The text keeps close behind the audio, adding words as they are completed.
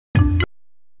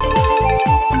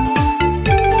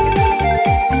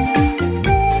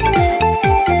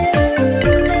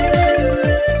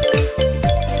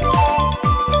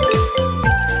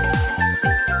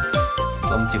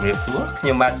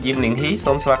បាទយឹមនាងហ៊ី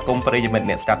សូមស្វាគមន៍ប្រិយមិត្ត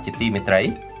អ្នកស្ដាប់ជាទីមេត្រី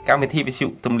កម្មវិធីវិទ្យុ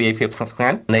ទំលាយភាពស្ងប់ស្ងា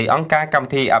ត់នៃអង្គការកម្ម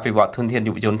វិធីអភិវឌ្ឍធនធាន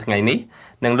យុវជនថ្ងៃនេះ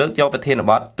នឹងលើកយកប្រធាន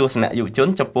បទទស្សនៈយុវជន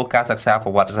ចំពោះការសិក្សាប្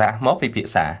រវត្តិសាស្ត្រមកពិភា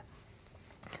ក្សា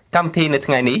កម្មវិធីនៅ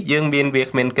ថ្ងៃនេះយើងមានវា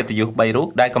គ្មិនកិត្តិយស3រូប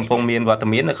ដែលកំពុងមានវត្ត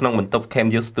មាននៅក្នុងបន្ទប់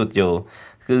Camview Studio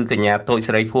គឺកញ្ញាតូច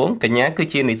ស្រីភួងកញ្ញាគឺ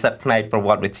ជានិស្សិតផ្នែកប្រវ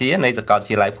ត្តិវិទ្យានៃសាកលវិទ្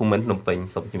យាល័យភូមិន្ទភ្នំពេញ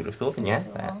សូមជម្រាបសួរកញ្ញា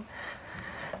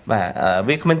បាទ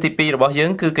វាគ្មិនទី2របស់យើ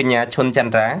ងគឺកញ្ញាឈុនច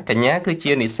ន្ទរាកញ្ញាគឺ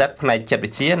ជានិស្សិតផ្នែកចិត្តវិ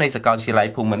ទ្យានៃសាកលវិទ្យាល័យ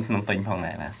ភូមិន្ទភ្នំពេញផង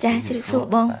ដែរបាទចាជម្រាបសួរ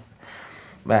បង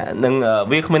បាទនឹង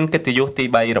វាគ្មិនកិត្តិយសទី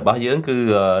3របស់យើងគឺ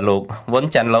លោកវុន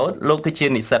ចាន់ឡូតលោកគឺជា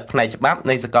និស្សិតផ្នែកច្បាប់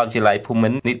នៃសាកលវិទ្យាល័យភូមិ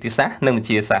ន្ទនីតិសាស្ត្រនិងវិ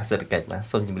ទ្យាសាស្ត្រសេដ្ឋកិច្ចបាទ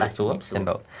សូមជម្រាបសួរចាន់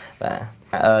ឡូតបា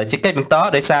ទជាកិច្ចបន្ត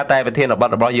ដោយសារតែប្រធានបទ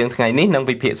របស់យើងថ្ងៃនេះនឹង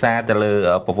វិភាសាទៅលើ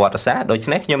ប្រវត្តិសាស្ត្រដូច្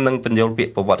នេះខ្ញុំនឹងបញ្យល់ពាក្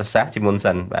យប្រវត្តិសាស្ត្រជាមុន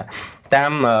សិនបាទតា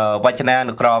មវចនា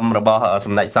នុក្រមរបស់ស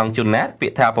ម្ដេចសង្ឃជុនណាតពា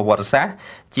ក្យថាប្រវត្តិសាស្ត្រ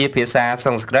ជាភាសា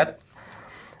សំស្ក្រឹត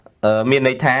មាន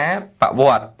ន័យថាបវ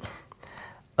ត្ត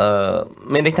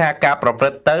មានន័យថាការប្រព្រឹ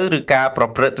ត្តទៅឬការប្រ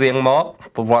ព្រឹត្តរៀងមក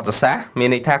ប្រវត្តិសាស្ត្រមាន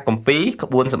ន័យថាគម្ពីរក្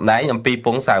បួនសម្ដែងអំពីព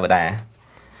ងសាវតា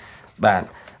បាទ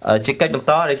ជាកិច្ចបន្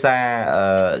តដោយសារ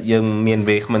យើងមាន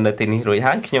វាគ្មិននៅទីនេះរួច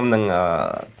ហើយខ្ញុំនឹង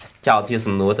ចោទជា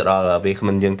សំណួរទៅដល់វាគ្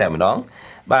មិនយើងតែម្ដង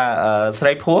បាទស្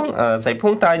រីភួ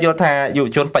ងតើយល់ថាយុវ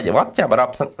ជនបច្ចុប្បន្នចាប់អារ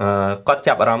ម្មណ៍គាត់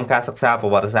ចាប់អារម្មណ៍ការសិក្សាប្រ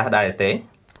វត្តិសាស្ត្រដែរទេ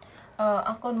អ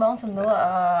រគុណបងសំណួរ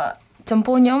ចំ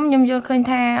ពោះខ្ញុំយល់ឃើញ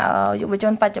ថាយុវជ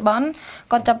នបច្ចុប្បន្ន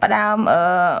គាត់ចាប់ផ្ដើម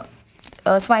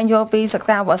ស្វែងយល់ពីសិក្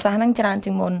សាប្រវត្តិសាស្ត្រហ្នឹងច្រើន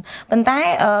ជាងមុនប៉ុន្តែ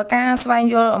ការស្វែង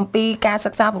យល់អំពីការ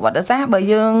សិក្សាប្រវត្តិសាស្ត្របើ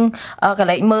យើងក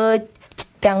លេចមើល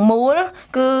ទាំងមូល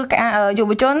គឺយុ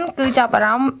វជនគឺចាប់អារ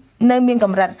ម្មណ៍នៅមានក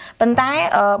ម្រិតប៉ុន្តែ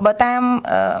បើតាម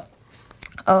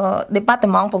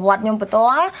department ប្រវត្តិខ្ញុំផ្ទា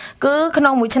ល់គឺក្នុ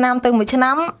ងមួយឆ្នាំទៅមួយឆ្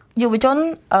នាំយុវជន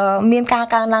មានការ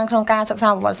កើនឡើងក្នុងការសិក្សា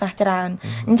ប្រវត្តិសាស្ត្រច្រើន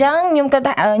អញ្ចឹងខ្ញុំ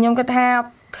គិតថា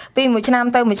ពីមួយឆ្នាំ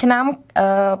ទៅមួយឆ្នាំ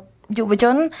យុវជ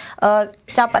ន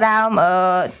ចាប់អារម្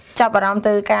មណ៍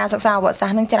ទៅការសិក្សាប្រវត្តិសា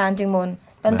ស្ត្រនឹងច្រើនជាងមុន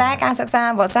ប៉ុន្តែការសិក្សា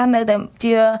ប្រវត្តិសាស្ត្រ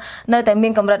នៅតែមា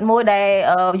នកម្រិតមួយដែល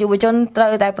យុវជនត្រូ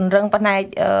វតែពង្រឹងផ្នែក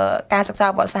ការសិក្សា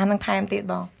ប្រវត្តិសាស្ត្រនឹងថែមទៀត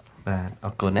បងបាទអ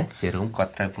រគុណណាជារួមគា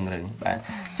ត់ត្រូវពង្រឹងបាទ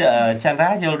ចន្ទរា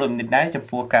យល់ដូចនេះដែរចំ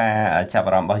ពោះការចាប់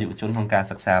អារម្មណ៍របស់យុវជនក្នុងការ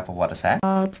សិក្សាប្រវត្តិសាស្ត្រ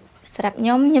សម្រាប់ខ្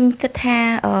ញុំគិតថា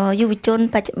យុវជន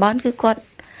បច្ចុប្បន្នគឺគាត់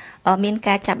មាន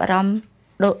ការចាប់អារម្មណ៍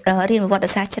រៀនប្រវត្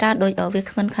តិសាស្ត្រច្រើនដោយវា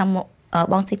គ្មិនខាង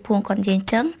បងស៊ីភួងគាត់និយាយអ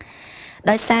ញ្ចឹង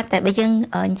ដោយសារតែបើយើង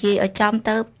និយាយឲ្យចំ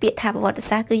ទៅពាក្យថាប្រវត្តិ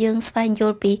សាស្ត្រគឺយើងស្វែងយ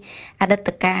ល់ពីអតីត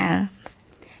កាល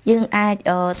យើងអាច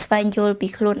ស្វែងយល់ពី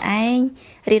ខ្លួនឯង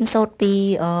រៀនសូត្រពី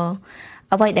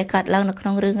អ្វីដែលកើតឡើងនៅក្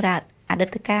នុងរឿងរ៉ាវអតី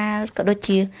តកាលក៏ដូច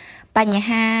ជាបញ្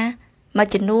ហាមួយ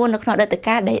ចំនួននៅក្នុងអតីត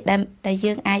កាលដែល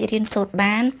យើងអាចរៀនសូត្រ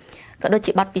បានក៏ដូច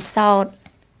ជាបទពិសោធន៍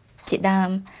ជាដើម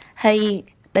ហើយ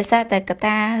ដោយសារតែកត្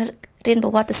តារៀនប្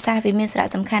រវត្តិសាស្ត្រវាមានសារៈ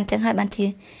សំខាន់ចឹងហើយបានជា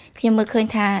ខ្ញុំមើលឃើញ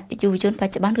ថាយុវជនប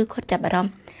ច្ចុប្បន្នគឺគាត់ចាប់អារម្ម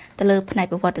ណ៍ទៅលើផ្នែក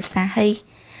ប្រវត្តិសាស្ត្រហើយ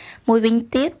មួយវិញ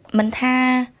ទៀតមិនថា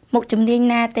មុខជំនាញ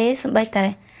ណាទេសូម្បីតែ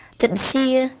ចិត្តវិទ្យា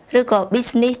ឬក៏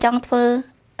business ចង់ធ្វើ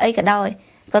អីក៏ដោយ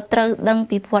ក៏ត្រូវដឹង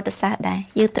ពីប្រវត្តិសាស្ត្រដែរ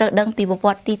យើងត្រូវដឹងពីប្រវ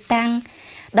ត្តិទីតាំង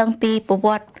ដឹងពីប្រវ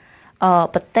ត្តិ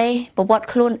ប្រទេសប្រវត្តិ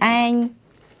ខ្លួនឯង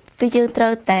គឺយើងត្រូ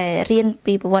វតែរៀន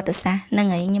ពីប្រវត្តិសាស្ត្រហ្នឹង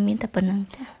ហើយខ្ញុំមានតែប៉ុណ្្នឹង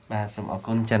ចាបាទសូមអរ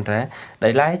គុណចន្ទរាដែ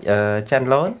លឡែកចន្ទ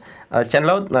ឡូត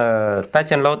តែ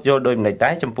ចន្ទឡូតយល់ដូចម្តេច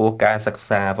ដែរចំពោះការសិក្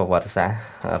សាប្រវត្តិសាស្ត្រ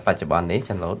បច្ចុប្បន្ននេះ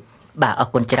ចន្ទឡូតបាទអរ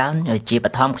គុណច្រើនជាប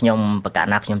ឋមខ្ញុំបក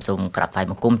ណាខ្ញុំសូមក្រាបថ្វាយ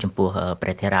បង្គំចំពោះព្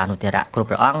រះធេរានុធេរៈគ្រប់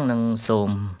ព្រះអង្គនិងសូម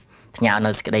ផ្ញើ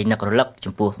នៅសេចក្តីនឹករលឹក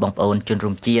ចំពោះបងប្អូនជន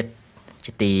រួមជាតិ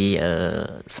ជាទី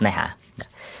ស្នេហា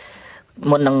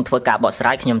មុននឹងធ្វើការបកស្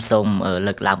រាយខ្ញុំសូម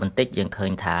លើកឡើងបន្តិចយើងឃើ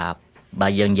ញថាបើ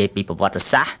យើងនិយាយពីប្រវត្តិ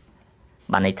សាស្ត្រ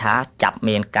បានន័យថាចាប់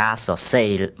មានការសរសេរ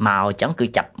មកអញ្ចឹងគឺ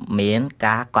ចាប់មាន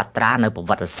ការកត់ត្រានៅប្រ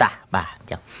វត្តិសាស្ត្របាទអញ្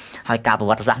ចឹងហើយការប្រ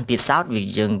វត្តិសាស្ត្រពីសោតវា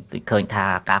យើងឃើញថា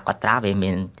ការកត់ត្រាវា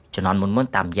មានជំនាន់មុន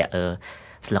តាមរយៈ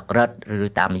ស្លឹករឹតឬ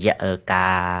តាមរយៈកា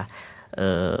រ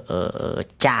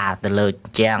ចាទៅលើ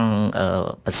ជាង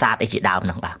ប្រាសាទអីជាដើមហ្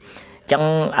នឹងបាទអញ្ចឹង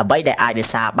អ្វីដែលអាចរ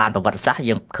ក្សាបានប្រវត្តិសាស្ត្រ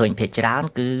យើងឃើញភាគច្រើន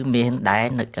គឺមានដែរ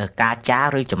ការចា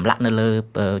ឬចម្លាក់នៅលើ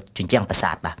ជញ្ជាំងប្រា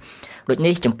សាទបាទដូច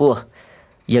នេះចំពោះ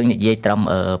យើងនិយាយត្រឹម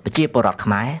ប្រជាពលរដ្ឋខ្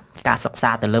មែរការសិក្សា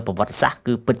ទៅលើប្រវត្តិសាស្ត្រ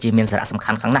គឺពិតជាមានសារៈសំ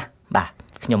ខាន់ខ្លាំងណាស់បាទ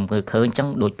ខ្ញុំឃើញអញ្ចឹង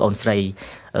ដូចបងស្រី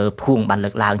ភួងបានលើ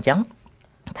កឡើងអញ្ចឹង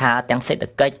ថាទាំងសេដ្ឋ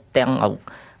កិច្ចទាំង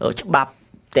ច្បាប់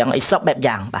ទាំងអីសពបែប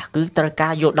យ៉ាងបាទគឺត្រូវកា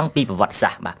រយល់ដឹងពីប្រវត្តិសា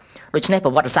ស្ត្របាទដូច្នេះប្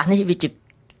រវត្តិសាស្ត្រនេះវា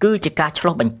គឺជាការឆ្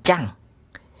លុះបញ្ចាំង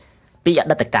ពីអ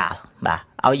តីតកាលបាទ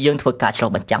ឲ្យយើងធ្វើការឆ្លុះ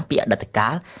បញ្ចាំងពីអតីតកា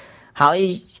លហើយ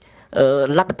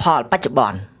លទ្ធផលបច្ចុប្ប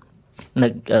ន្ននៅ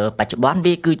បច្ចុប្បន្ន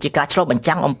វាគឺជាការឆ្លុះបញ្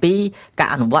ចាំងអំពីការ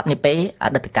អនុវត្តនាពេលអ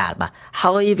តីតកាលបាទ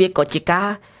ហើយវាក៏ជាការ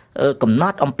កំណ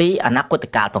ត់អំពីអនាគត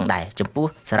កាលផងដែរចំពោះ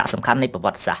សារៈសំខាន់នៃប្រវ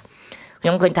ត្តិសាស្ត្រខ្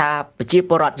ញុំឃើញថាប្រជា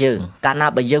ពលរដ្ឋយើងកាលណា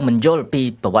បើយើងមិនយល់ពី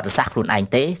ប្រវត្តិសាស្ត្រខ្លួនឯង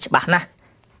ទេច្បាស់ណាស់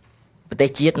ប្រទេស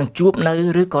ជាតិនឹងជួបនៅ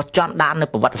ឬក៏ចន់ដាននៅ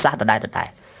ប្រវត្តិសាស្ត្រដដែល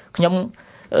ខ្ញុំ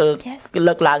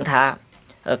លើកឡើងថា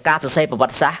ការសរសេរប្រវ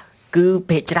ត្តិសាស្ត្រគឺ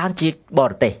ភាគច្រើនជាប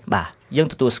រទេសបាទយើង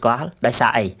ទទួលស្គាល់ដោយសា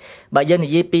រអីបើយើងនិ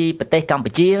យាយពីប្រទេសកម្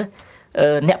ពុជា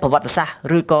អ្នកប្រវត្តិសាស្ត្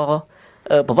រឬក៏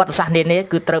ប្រវត្តិសាស្ត្រនានា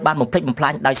គឺត្រូវបានបំផ្លិចបំផ្លា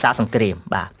ញដោយសារសង្គ្រាម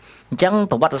បាទអញ្ចឹង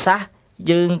ប្រវត្តិសាស្ត្រ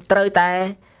យើងត្រូវតែ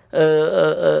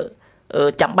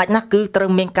ចាំបាច់ណាស់គឺត្រូវ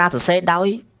មានការសរសេរដោយ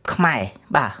ខ្មែរ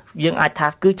បាទយើងអាចថា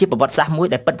គឺជាប្រវត្តិសាស្ត្រមួយ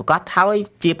ដែលពិតប្រាកដហើយ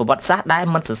ជាប្រវត្តិសាស្ត្រដែល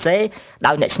មិនសរសេរ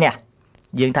ដោយអ្នកឈ្នះ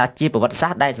យើងថាជាប្រវត្តិសា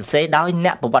ស្ត្រដែលសរសេរដោយអ្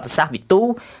នកប្រវត្តិសាស្ត្រវិទូ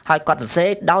ហើយគាត់សរសេរ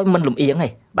ដោយមិនលំអៀងទេ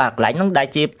បាទកន្លែងហ្នឹងដែល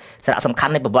ជាសារៈសំខា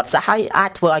ន់នៃប្រវត្តិសាស្ត្រហើយអា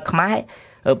ចធ្វើឲ្យខ្មែរ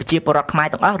ប្រជាពលរដ្ឋខ្មែរ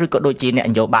ទាំងអស់ឬក៏ដូចជាអ្នក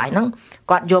នយោបាយហ្នឹង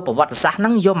គាត់យកប្រវត្តិសាស្ត្រហ្នឹ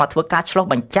ងយកមកធ្វើការឆ្លុះ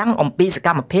បញ្ចាំងអំពីសក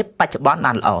ម្មភាពបច្ចុប្បន្ន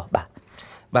បានល្អបា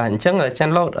ទអញ្ចឹងចា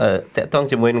ន់ឡូតតកតង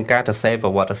ជាមួយនឹងការសរសេរប្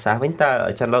រវត្តិសាស្ត្រវិញតើ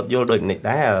ចាន់ឡូតយល់ដូចនេះ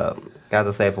ដែរការស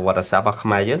រសេរប្រវត្តិសាស្ត្ររបស់ខ្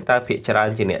មែរយើងតើភាគច្រើន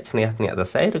ជាអ្នកឈ្នះអ្នកសរ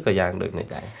សេរឬក៏យ៉ាងដូចនេះ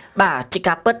ដែរបាទជា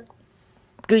ការពិត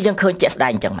គឺយើងឃើញជាក់ស្ដែ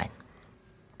ងអញ្ចឹងមែន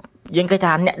យើងឃើញ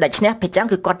ថាអ្នកដែលឈ្នះភាគច្រើន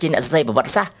គឺគាត់ជាអ្នកសរសេរប្រវត្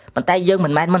តិសាស្ត្រប៉ុន្តែយើងមិ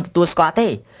នមែនមិនទទួលស្គាល់ទេ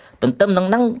ទន្ទឹមនឹង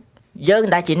ហ្នឹងយើង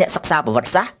ដែលជាអ្នកសិក្សាប្រវត្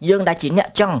តិសាស្ត្រយើងដែលជាអ្នក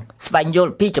ចង់ស្វែងយ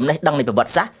ល់ពីចំណេះដឹងនៃប្រវត្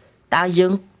តិសាស្ត្រតើយើ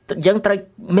ងត្រូវ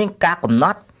មានការកំណ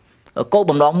ត់គោល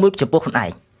បំណងមួយចំពោះខ្លួនឯ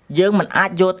ងយើងមិនអាច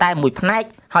យកតែមួយផ្នែក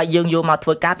ហើយយើងយកមកធ្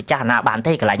វើការពិចារណាបាន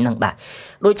ទេកន្លែងហ្នឹងបាទ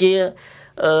ដូចជា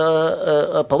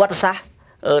ប្រវត្តិសាស្ត្រ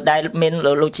ដែលមាន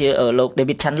លោកជាលោក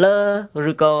David Chandler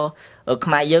ឬក៏ខ្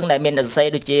មែរយើងដែលមានអ្នកសរសេរ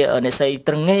ដូចជាអ្នកស្រី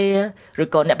ត្រឹងងាឬ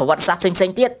ក៏អ្នកប្រវត្តិសាស្ត្រផ្សេ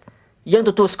ងៗទៀតយើង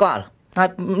ទទួលស្គាល់ហើយ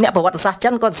អ្នកប្រវត្តិសាស្ត្រចិ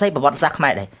នក៏សរសេរប្រវត្តិសាស្ត្រខ្មែ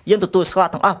រដែរយើងទទួលស្គា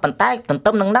ល់ទាំងអស់ប៉ុន្តែទន្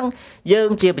ទឹមនឹងហ្នឹងយើង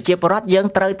ជាប្រជាពលរដ្ឋយើង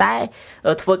ត្រូវតែ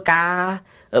ធ្វើការ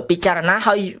ពិចារណា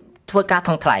ហើយធ្វើការថ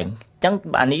ងថ្លែងអញ្ចឹង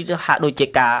អានេះហាក់ដូចជា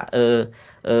ការ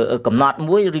កំណត់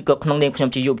មួយឬក៏ក្នុងនាមខ្ញុំ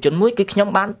ជាយុវជនមួយគឺខ្ញុំ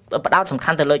បានផ្ដោតសំខា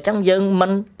ន់ទៅលើអញ្ចឹងយើងមិ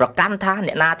នប្រកាន់ថា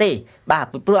អ្នកណាទេបាទ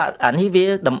ពីព្រោះអានេះវា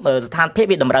ស្ថានភាព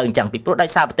វាតម្រូវអញ្ចឹងពីព្រោះដោយ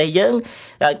សារប្រទេសយើង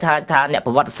ថាអ្នក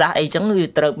ប្រវត្តិសាស្ត្រអីចឹងវា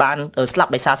ត្រូវបានស្លា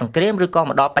ប់ដោយសារសង្គ្រាមឬក៏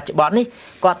មកដល់បច្ចុប្បន្ននេះ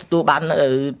គាត់ទទួលបាន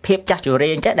ភាពចាស់ជរា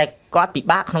អញ្ចឹងដែលគាត់ពិ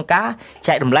បាកក្នុងការ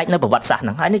ចែករំលែកនៅប្រវត្តិសាស្ត្រហ្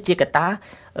នឹងហើយនេះជាកត្តា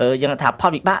យើងថាផល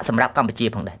វិបាកសម្រាប់កម្ពុជា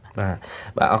ផងដែរ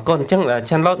បាទអរគុណអញ្ចឹង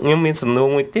ចាន់ឡូតខ្ញុំមានសំណួរ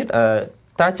មួយទៀត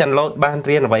តើចាន់ឡូតបាន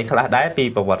រៀនអ្វីខ្លះដែរពី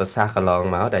ប្រវត្តិសាស្ត្រកន្លង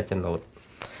មកដែលចាន់ឡូត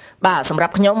បាទសម្រា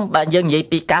ប់ខ្ញុំបើយើងនិយាយ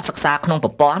ពីការសិក្សាក្នុងប្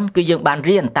រព័ន្ធគឺយើងបាន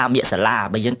រៀនតាមវិទ្យាសាលា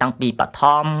បើយើងតាំងពីបឋ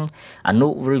មអនុ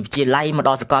វិទ្យាល័យមក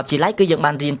ដល់សាកលវិទ្យាល័យគឺយើង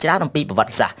បានរៀនច្រើនអំពីប្រវត្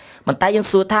តិសាស្ត្រប៉ុន្តែយើង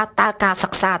សួរថាតើការសិ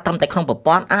ក្សាត្រឹមតែក្នុងប្រ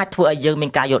ព័ន្ធអាចធ្វើឲ្យយើងមា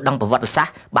នការយល់ដឹងប្រវត្តិសាស្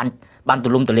ត្របានទូ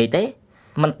លំទូលាយទេ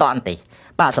មិនតាន់ទេ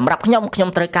បាទសម្រាប់ខ្ញុំ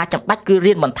ត្រូវការចាំបាច់គឺ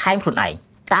រៀនបន្ថែមខ្លួនឯង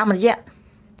តាមរយៈ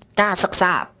ការសិក្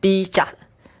សាពីចាស់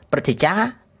ប្រតិចា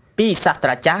ពីសាស្ត្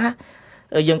រាចារ្យ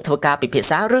យើងធ្វើការពិភាក្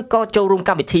សាឬក៏ចូលរួមក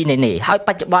ម្មវិធីនេះហើយប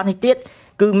ច្ចុប្បន្ននេះទៀត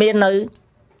គឺមាននៅ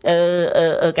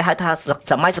គេហៅថា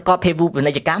សម័យសកលភាវូប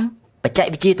នីយកម្មបច្ចេក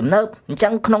វិទ្យាទំនើបអញ្ចឹ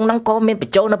ងក្នុងហ្នឹងក៏មានប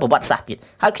ញ្ចូលនៅប្រវត្តិសាស្ត្រទៀត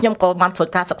ហើយខ្ញុំក៏បានធ្វើ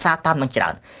ការសិក្សាតាមនឹងច្រើ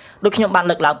នដូចខ្ញុំបាន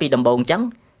លើកឡើងពីដំបូងអញ្ចឹង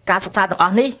ការសិក្សាទាំងអ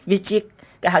ស់នេះវាជា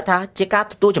គេហៅថាជាការ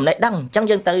ទទួលចំណេះដឹងអញ្ចឹង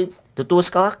យើងទៅទទួល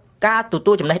ស្គាល់ការទ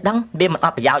ទួលចំណេះដឹងវាមិនអ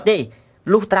ត់ប្រយោជន៍ទេ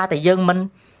លុះត្រាតែយើងមិន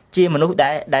ជាមនុស្ស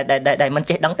ដែលមិន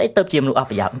ចេះដឹងទេទៅជាមនុស្សអត់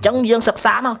ប្រយោជន៍អញ្ចឹងយើងសិក្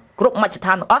សាមកគ្រប់មជ្ឈដ្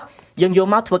ឋានទាំងអស់យើងយក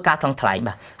មកធ្វើការថងថ្លែង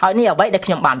បាទហើយនេះអ្វីដែល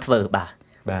ខ្ញុំបានធ្វើបាទ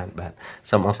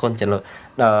សូមអរគុណចាន់ឡូត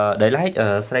ដោយឡែក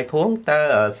ស្រីភួងតើ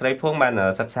ស្រីភួងបាន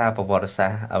សិក្សាប្រវត្តិសា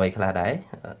ស្ត្រអ្វីខ្លះដែរ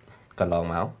កន្លង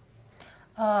មក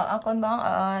អរគុណបង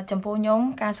ចំពោះខ្ញុំ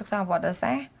ការសិក្សាប្រវត្តិ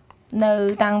សាស្ត្រនៅ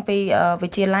តាំងពីវិ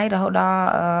ទ្យាល័យរហូតដល់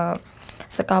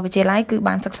សាកលវិទ្យាល័យគឺ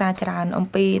បានសិក្សាច្រើនអំ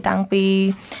ពីតាំងពី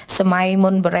សម័យមុ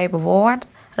នបរិយប្រវត្តិ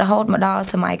រហូតមកដល់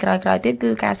សម័យក្រោយៗទៀតគឺ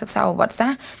ការសិក្សាប្រវត្តិសា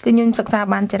ស្ត្រគឺខ្ញុំសិក្សា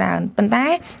បានច្រើនប៉ុន្តែ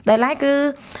ដោយឡែកគឺ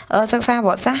សិក្សាប្រ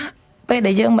វត្តិសាស្ត្រពេល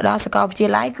ដែលយើងមកដល់សាកលវិទ្យា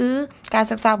ល័យគឺការ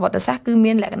សិក្សាប្រវត្តិសាស្ត្រគឺ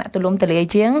មានលក្ខណៈទូលំទូលាយ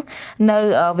ជាងនៅ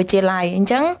វិទ្យាល័យអញ្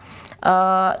ចឹង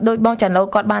ដោយបងចាន់ឡូត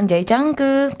គាត់បាននិយាយអញ្ចឹង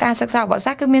គឺការសិក្សាប្រវត្តិ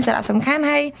សាស្ត្រគឺមានសារៈសំខាន់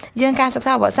ហើយយើងការសិក្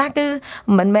សាប្រវត្តិសាស្ត្រគឺ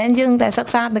មិនមែនយើងតែសិ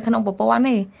ក្សានៅក្នុងប្រព័ន្ធ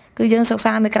ទេគឺយើងសិក្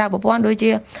សានៅក្រៅប្រព័ន្ធដូច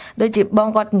ជាបង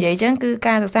គាត់និយាយអញ្ចឹងគឺ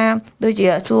ការសិក្សាដូចជា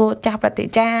សួរចាស់ប្រតិ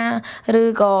ចាឬ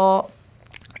ក៏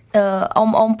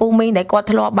អ៊ំពូមីងដែលគាត់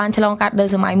ធ្លាប់បានឆ្លងកាត់នៅ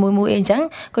សម័យមួយអីអញ្ចឹង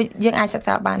គឺយើងអាចសិក្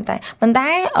សាបានតែប៉ុន្តែ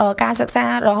ការសិក្សា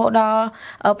រហូតដល់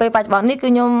ពេលបច្ចុប្បន្ននេះគឺ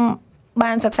ខ្ញុំ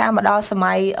បានសិក្សាមកដល់ស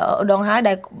ម័យឧដុង្គហើយ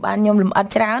ដែលបានខ្ញុំលំអិត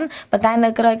ច្រើនប៉ុន្តែនៅ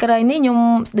ក្រោយៗនេះខ្ញុំ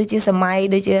ដូចជាសម័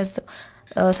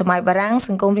យបារាំងស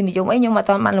ង្គមរាជនិយមអីខ្ញុំអត់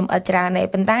ទាន់បានលំអិតច្រើនទេ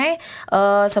ប៉ុន្តែ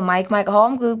សម័យខ្មែរក្រហ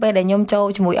មគឺពេលដែលខ្ញុំចូល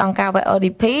ជាមួយអង្គការ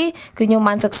WODP គឺខ្ញុំ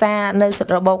បានសិក្សានៅ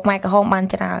របបខ្មែរក្រហមបាន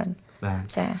ច្រើនបាទ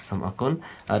ចាសូមអរគុណ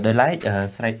ដោយឡែក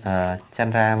ស្រីច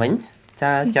ន្ទរាវិញច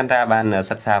ចាចន្ទរាបាន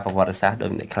សិក្សាប្រវត្តិសាស្ត្រដោ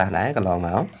យអ្នកខ្លះដែរកន្លងម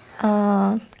ក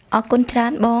អរគុណច្រើ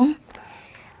នបង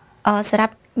សម្រា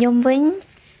ប់ខ្ញុំវិញ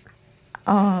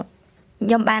ខ្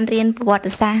ញុំបានរៀនប្រវត្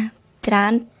តិសាស្ត្រ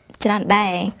ច្រើនដែ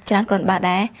រច្រើនគ្រាន់បើ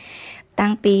ដែរតាំ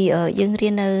ងពីយើងរៀ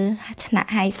ននៅថ្នាក់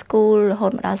high school រហូ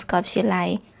តមកដល់សាកលវិទ្យាល័យ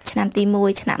ឆ្នាំទី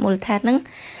1ឆ្នាំមូលដ្ឋានហ្នឹង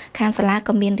ខាងសាលា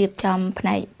ក៏មានរៀបចំផ្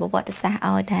នែកប្រវត្តិសាស្ត្រ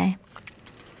ឲ្យដែរ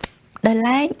ដោយ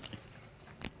ឡែក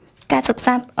ការសិក្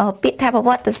សាពាក្យថាប្រវ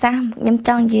ត្តិសាស្ត្រខ្ញុំច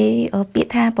ង់និយាយពាក្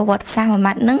យថាប្រវត្តិសាស្ត្រមួយ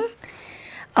ម៉ាត់ហ្នឹង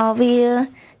វា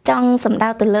ចង់សំដៅ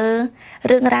ទៅលើ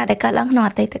រឿងរ៉ាវដែលកើតឡើងក្នុង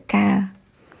អតីតកាល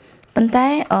ប៉ុន្តែ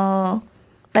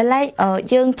ដោយឡែក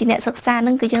យើងជាអ្នកសិក្សាហ្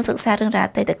នឹងគឺយើងសិក្សារឿងរ៉ាវ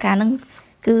អតីតកាលហ្នឹង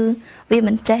គឺវា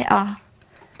មិនចេះអស់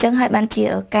អញ្ចឹងហើយបានជា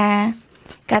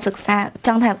ការសិក្សាច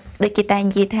ង់ថាដូចគេតែ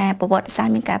និយាយថាប្រវត្តិសាស្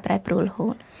ត្រមានការប្រែប្រួលរហូ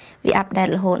តវាអាប់ដេត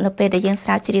រហូតនៅពេលដែលយើងស្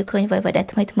រាវជ្រាវឃើញអ្វីៗដែល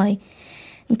ថ្មី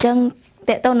អញ្ចឹង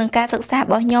តើតើនឹងការសិក្សារ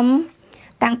បស់ខ្ញុំ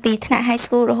តាំងពីថ្នាក់ high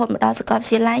school រហូតមកដល់សាកលវិ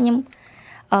ទ្យាល័យខ្ញុំ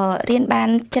រៀនបាន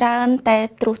ច្រើនតែ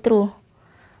ត្រួស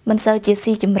មិនសូវជា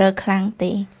ស៊ីជម្រៅខ្លាំង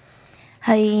ទេ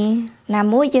ហើយណា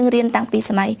មួយយើងរៀនតាំងពី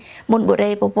សម័យមុនបុ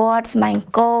រេប្រវត្តិសម័យអ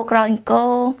ង្គរក្រោយអង្គ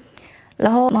ររ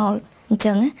ហូតមកអញ្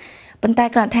ចឹងប៉ុន្តែ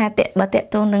គ្រាន់ថាបើតេ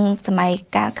តងនឹងសម័យ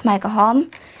កាលខ្មែរក្រហម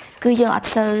គឺយើងអត់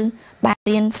សូវបាន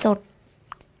រៀនសូត្រ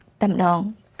តែម្ដង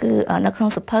គឺនៅក្នុង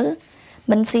សភៅ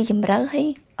មិនស៊ីជម្រៅហើយ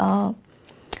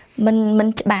មិន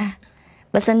ច្បាស់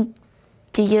បើសិន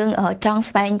ជាយើងចង់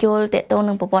ស្វែងយល់តេតង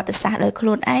នឹងប្រវត្តិសាស្ត្រដោយខ្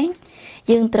លួនឯង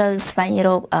យើងត្រូវស្វែងរ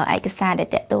កឯកសារដែល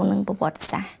តេតងនឹងប្រវត្តិ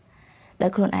សាស្ត្រដោ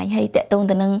យខ្លួនឯងហើយតេតង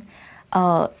ទៅនឹង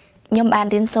ខ្ញុំបាន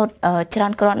រៀនសូត្រច្រើ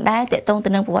នគ្រាន់ដែរតេតងទៅ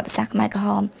នឹងប្រវត្តិសាស្ត្រខ្មែរក្រហ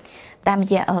មតាមរ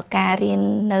យៈការរៀន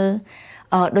នៅ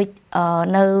ដូច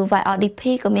នៅ YRDP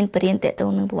ក៏មានបរិញ្ញាបត្រតេត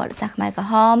ងនឹងប្រវត្តិសាស្ត្រខ្មែរក្រ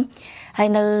ហមហើយ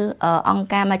នៅអង្គ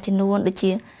ការមួយចំនួនដូច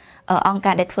ជាអង្គ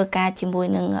ការដែលធ្វើការជាមួយ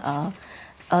នឹង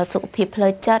សុខភាពផ្លូ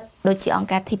វចិត្តដូចជាអង្គ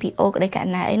ការ TPO ក្តីក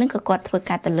ណ្ណាអីហ្នឹងក៏គាត់ធ្វើ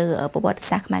ការទៅលើប្រវត្តិ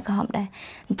សាស្ត្រខ្មែរក្រហមដែរ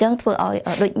អញ្ចឹងធ្វើឲ្យ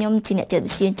ដូចខ្ញុំជាអ្នកចិត្ត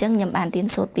វិទ្យាអញ្ចឹងខ្ញុំបានរៀន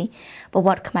សូត្រពីប្រវ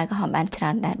ត្តិខ្មែរក្រហមបានច្រើ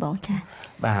នដែរបងចា៎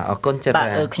បាទអរគុណច្រើនបា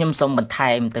ទខ្ញុំសូមបន្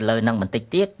ថែមទៅលើនឹងបន្តិច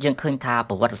ទៀតយើងឃើញថា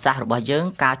ប្រវត្តិសាស្ត្ររបស់យើង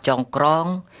ការចងក្រង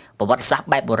ប្រវត្តិសាស្ត្រ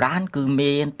បែបបុរាណគឺ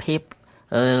មានភាព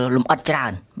លំអិតច្រើ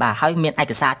នបាទហើយមានឯ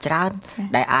កសារច្រើន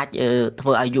ដែលអាចធ្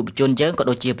វើឲ្យយុវជនយើងក៏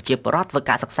ដូចជាប្រជាពលរដ្ឋធ្វើ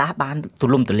ការសិក្សាបានទូ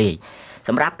លំទូលាយស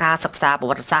ម្រាប់ការសិក្សាប្រ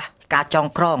វត្តិសាស្ត្រការចង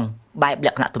ក្រងបែបល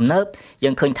ក្ខណៈទំនើបយើ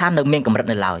ងឃើញថានៅមានកម្រិត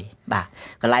នៅឡើយបាទ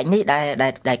កន្លែងនេះ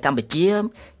ដែលកម្ពុជា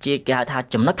ជាគេហៅថា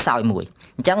ចំណុចខ្សោយមួយ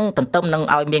អញ្ចឹងទន្ទឹមនឹង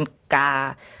ឲ្យមានការ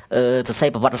សរសេរ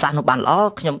ប្រវត្តិសាស្ត្រនោះបានល្អ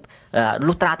ខ្ញុំ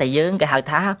លុះត្រាតែយើងគេហៅ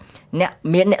ថាអ្ន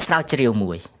កស្រាវជ្រាវ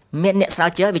មួយមានអ្នកស្រាវ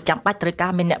ជ្រាវវាចាំបាច់ត្រូវកា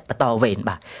រមានអ្នកបន្តវេន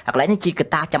បាទអាកន្លែងនេះជាក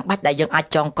ត្តាចាំបាច់ដែលយើងអាច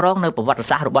ចងក្រងនៅប្រវត្តិ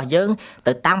សាស្ត្ររបស់យើង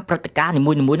ទៅតាមព្រឹត្តិការណ៍នី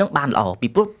មួយៗនោះបានល្អពី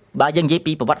ព្រោះបើយើងនិយាយ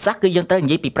ពីប្រវត្តិសាស្ត្រគឺយើងត្រូវនិ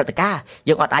យាយពីព្រឹត្តិការណ៍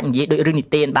យើងអត់អាចនិយាយដូចរឿងនិ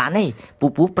ទានបានទេព្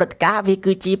រោះព្រឹត្តិការណ៍វា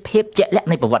គឺជាភាពជាក់លាក់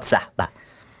នៃប្រវត្តិសាស្ត្រ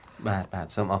បាទ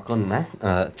សូមអរគុណណា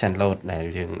ចាន់ឡូតដែល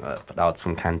យើងផ្ដោត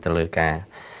សំខាន់ទៅលើការ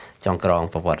ចងក្រង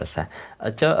ប្រវត្តិសាស្ត្រ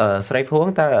ចុះស្រីភួង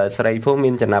តើស្រីភួង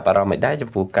មានចំណាប់អារម្មណ៍មិនដែរចំ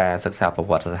ពោះការសិក្សាប្រ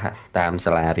វត្តិសាស្ត្រតាម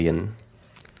សាលារៀន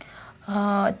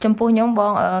ចំពោះខ្ញុំប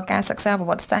ងការសិក្សាប្រ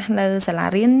វត្តិសាស្ត្រនៅសាលា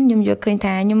រៀនខ្ញុំយកឃើញ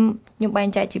ថាខ្ញុំបែង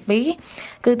ចែកជាពីរ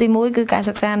គឺទី1គឺការ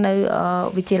សិក្សានៅ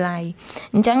វិទ្យាល័យ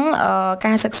អញ្ចឹង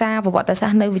ការសិក្សាប្រវត្តិសា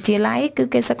ស្ត្រនៅវិទ្យាល័យគឺ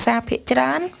គេសិក្សាភាគច្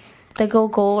រើនទៅ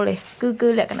គោលទេគឺ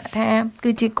លក្ខណៈថា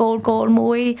គឺជាគោល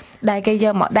មួយដែលគេយ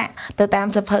កមកដាក់ទៅតាម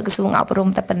សភៅក្រសួងអប់រំ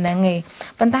តែប៉ុណ្្នឹងឯង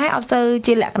ប៉ុន្តែអត់សូវ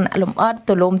ជាលក្ខណៈលម្អិត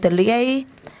ទូលំទូលាយ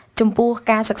ចំពោះ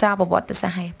ការសិក្សាប្រវត្តិសា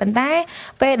ស្ត្រឯងប៉ុន្តែ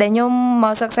ពេលដែលខ្ញុំម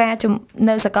កសិក្សា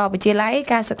នៅសាកលវិទ្យាល័យ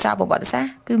ការសិក្សាប្រវត្តិសាស្ត្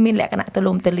រគឺមានលក្ខណៈទូ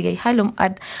លំទូលាយហើយលម្អិ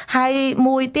តហើយ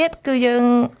មួយទៀតគឺយើ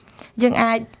ង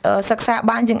អាចសិក្សា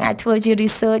បានយើងអាចធ្វើជា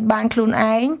research បានខ្លួន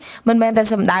ឯងមិនមែនតែ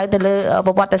សំដៅទៅលើ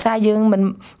ប្រវត្តិសាស្ត្រយើង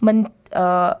មិន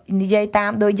និយាយតា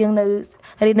មដូចយើងនៅ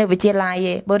រៀននៅវិទ្យាល័យ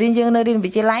ឯងបើយើងនៅរៀនវិ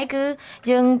ទ្យាល័យគឺ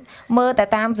យើងមើលតែ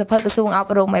តាមសភៅក្រសួងអ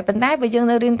ប់រំឯងប៉ុន្តែបើយើង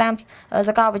នៅរៀនតាម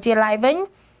សាកលវិទ្យាល័យវិញ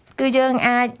គឺយើង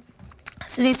អាច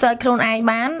research ខ្លួនឯង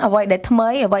បានអ្វីដែលថ្មី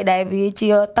អ្វីដែលវា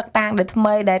ជាទឹកតាំងដែលថ្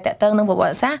មីដែលតកតងនឹងប្រវ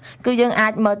ត្តិសាស្ត្រគឺយើងអា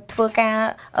ចមកធ្វើការ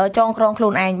ចងក្រងខ្លួ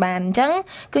នឯងបានអញ្ចឹង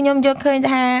គឺខ្ញុំយកឃើញ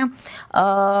ថា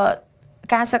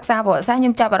ការសិក្សាប្រវត្តិសាស្ត្រខ្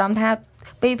ញុំចាប់អារម្មណ៍ថា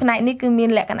ពីផ្នែកនេះគឺមាន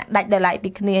លក្ខណៈដាច់ដោយឡែកពី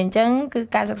គ្នាអញ្ចឹងគឺ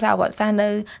ការសិក្សាប្រវត្តិសាស្ត្រនៅ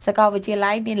សាកលវិទ្យា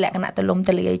ល័យមានលក្ខណៈទូលំ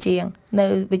ទូលាយជាងនៅ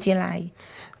វិទ្យាល័យ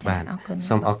បាទ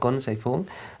សូមអរគុណសៃហ្វូង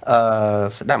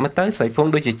ស្ដាប់មើលទៅសៃហ្វូង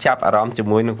ដូចជាចាប់អារម្មណ៍ជា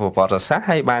មួយនឹងប្រវត្តិសាស្ត្រ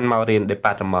ហើយបានមករៀន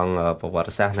Department ប្រវត្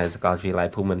តិសាស្ត្រនៅសាកលវិទ្យាល័យ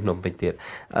ភូមិន្ទភ្នំពេញទៀត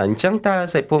អញ្ចឹងតើ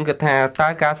សៃហ្វូងគិតថាតើ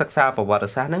ការសិក្សាប្រវត្តិ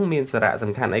សាស្ត្រហ្នឹងមានសារៈ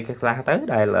សំខាន់អីខ្លះទៅ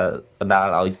ដែលបណ្ដាល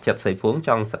ឲ្យចិត្តសៃហ្វូងច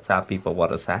ង់សិក្សាពីប្រវ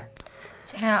ត្តិសាស្ត្រ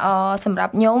ចាសម្រា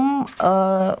ប់ខ្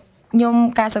ញុំ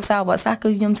ការសិក្សាប្រវត្តិសាស្ត្រគឺ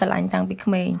ខ្ញុំស្រឡាញ់តាំងពីក្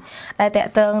មេងដែលតក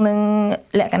តងនឹង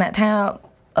លក្ខណៈថា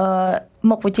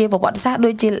មុខវិជ្ជាប្រវត្តិសាស្ត្រ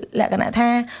ដូចជាលក្ខណៈថា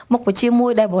មុខវិជ្ជាមួ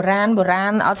យដែលបុរា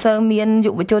ណអត់សូវមាន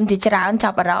យុវជនជាច្រើនចា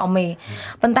ប់អារម្មណ៍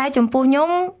ទេប៉ុន្តែចំពោះខ្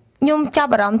ញុំចា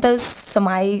ប់អារម្មណ៍ទៅស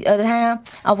ម័យថា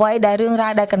អ្វីដែលរឿងរ៉ា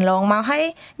វដែលកន្លងមកហើយ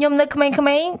ខ្ញុំនៅក្មេង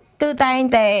ៗគឺតែង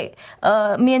តែ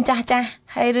មានចាស់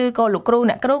ហើយឬក៏លោកគ្រូ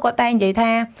អ្នកគ្រូក៏តែងនិយាយ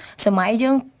ថាសម័យយើ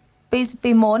ង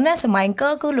ពីមុនណាសម័យអង្គ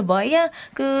រគឺល្បី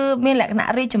គឺមានលក្ខណៈ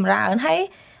រីកចម្រើនហើ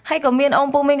យក៏មានអ៊ំ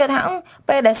ពូមីងគាត់ថា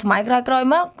ពេលដែលសម័យក្រោយ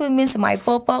មកគឺមានសម័យព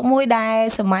ពកមួយដែល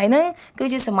សម័យហ្នឹងគឺ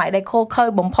ជាសម័យដែលខូខើ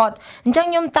បំផុតអញ្ចឹង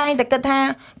ខ្ញុំតែងតែគិតថា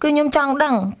គឺខ្ញុំចង់ដឹ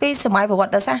ងពីសម័យប្រវ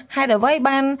ត្តិសាស្ត្រហេតុអ្វី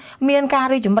បានមានការ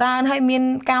រីកចម្រើនហើយមាន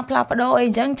ការផ្លាស់ប្ដូរអី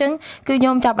អញ្ចឹងគឺខ្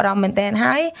ញុំចាប់អារម្មណ៍មែនតើ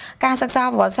ហើយការសិក្សា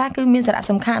ប្រវត្តិសាស្ត្រគឺមានសារៈ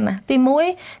សំខាន់ណាស់ទី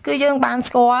1គឺយើងបាន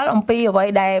ស្គាល់អំពីអ្វី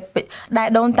ដែល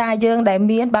ដូនតាយើងដែល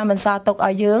មានបានបន្សល់ទុក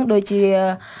ឲ្យយើងដូចជា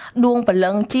ដួងព្រ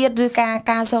លឹងជាតិឬការ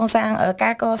កសាង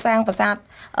ប្រាសាទ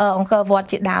អង្គរវត្ត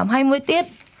ជាដើមហើយមួយទៀត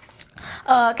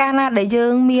កាលណាដែលយើ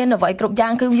ងមានអ្វីគ្រប់យ៉ា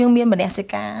ងគឺយើងមានមនសិ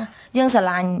ការយើងស្រ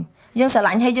ឡាញ់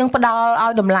ហើយយើងផ្ដល់ឲ្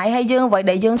យតម្លៃហើយយើងអ្វី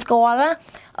ដែលយើងស្គាល់ណា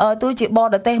ទោះជាប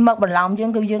រទេសមកបន្លំយើ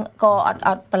ងគឺយើងក៏អ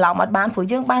ត់បន្លំអត់បានព្រោះ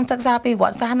យើងបានសិក្សាពីប្រវ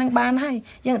ត្តិសាស្ត្រនឹងបានហើយ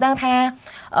យើងដឹងថា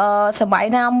សម័យ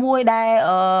ណាមួយដែល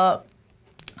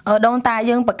ដូនតា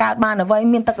យើងបង្កើតបានអ្វី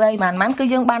មានទឹកដីបានគឺ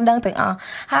យើងបានដឹងទាំងអស់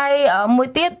ហើយមួយ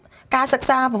ទៀតការសិក្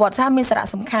សាប្រវត្តិសាស្ត្រមានសារៈ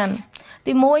សំខាន់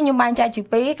ទី1ខ្ញុំបានចែកជា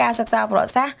2ការសិក្សាប្រវត្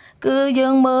តិសាស្ត្រគឺយើ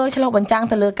ងមើលឆ្លុះបញ្ចាំង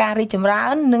ទៅលើការរីកចម្រើ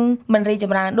ននិងមិនរីកច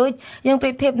ម្រើនដូចយើងប្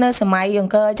រៀបធៀបនៅសម័យអ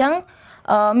ង្គរអញ្ចឹង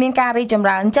មានការរីកចម្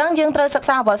រើនអញ្ចឹងយើងត្រូវសិក្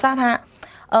សាប្រវត្តិសាស្ត្រថា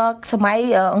សម័យ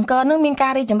អង្គរនឹងមានកា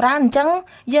ររីកចម្រើនអញ្ចឹង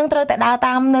យើងត្រូវតែដើរ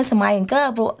តាមនៅសម័យអង្គរ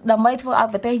ព្រោះដើម្បីធ្វើឲ្យ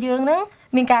ប្រទេសយើងនឹង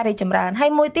មានការរីកចម្រើនហើ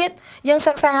យមួយទៀតយើង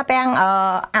សិក្សាទាំង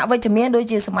អវិជ្ជមានដូច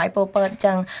ជាសម័យប៉ុលពតអញ្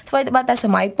ចឹងធ្វើទៅបាត់តែស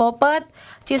ម័យប៉ុលពត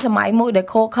ជាសម័យមួយដែល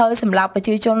ខូខើសម្រាប់ប្រ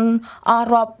ជាជនអស់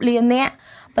រាប់លាននាក់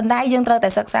ប៉ុន្តែយើងត្រូវតែ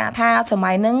សិក្សាថាស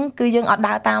ម័យហ្នឹងគឺយើងអត់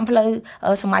ដើរតាមផ្លូវ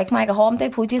សម័យខ្មែរក្រហមទេ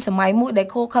ព្រោះជាសម័យមួយដែល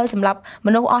ខូខើសម្រាប់ម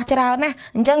នុស្សអស់ច្រើនណាស់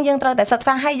អញ្ចឹងយើងត្រូវតែសិក្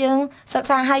សាហើយយើ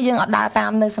ងអត់ដើរតា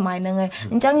មនៅសម័យហ្នឹងឯង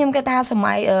អញ្ចឹងខ្ញុំគិតថាស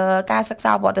ម័យការសិក្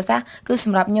សាប្រវត្តិសាស្ត្រគឺស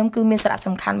ម្រាប់ខ្ញុំគឺមានសារៈ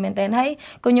សំខាន់មែនទែនហើយ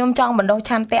ក៏ខ្ញុំចង់បណ្ដុះ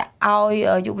ឆន្ទៈឲ្យ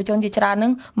យុវជនជាច្រើនហ្នឹ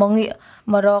ងមកងាក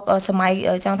មករកសម័យ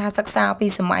ចង់ថាសិក្សាពី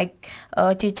សម័យ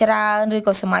ជាច្រើនឬ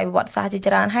ក៏សម័យប្រវត្តិសាស្ត្រជា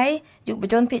ច្រើនហើយយុវ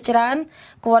ជនភាគច្រើន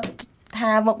គាត់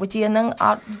ថាមុខវិជ្ជានឹងអ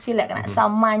ត់ជាលក្ខណៈសា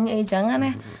មញ្ញអីចឹង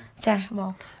ណាចាប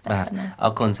ងបាទអ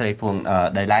រគុណស្រីភួង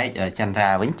ដោយឡែកចន្ទ្រា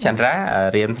វិញចន្ទ្រា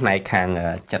រៀនផ្នែកខាង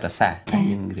ចិត្តសាស្ត្រ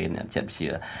យើងរៀនចិត្តវិទ្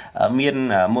យាមាន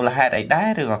មូលហេតុអីដែរ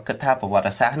ឬក៏គិតថាប្រវត្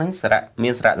តិសាស្ត្រហ្នឹងមា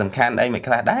នសារៈសំខាន់អីមិន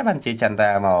ខ្លះដែរបានជាចន្ទ្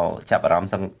រាមកចាប់អារម្ម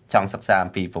ណ៍ចង់សិក្សា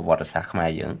អំពីប្រវត្តិសាស្ត្រខ្មែរ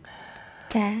យើង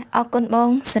ចាអរគុណបង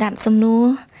សម្រាប់សំណួរ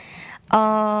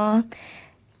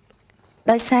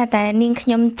ដោយសារតែនាងខ្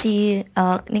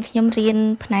ញុំរៀន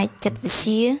ផ្នែកចិត្តវិទ្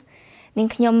យានាង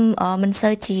ខ្ញុំមិនសូ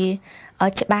វជា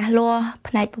ច្បាស់លាស់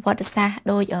ផ្នែកប្រវត្តិសាស្ត្រ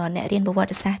ដោយអ្នករៀនប្រវត្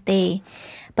តិសាស្ត្រទេ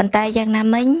ប៉ុន្តែយ៉ាងណា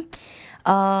មិញ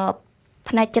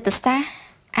ផ្នែកចិត្តសាស្ត្រ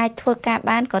អាចធ្វើការ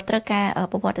បានក៏ត្រូវការ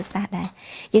ប្រវត្តិសាស្ត្រដែរ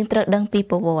យើងត្រូវដឹងពី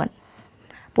ប្រវត្តិ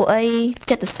ពួកអី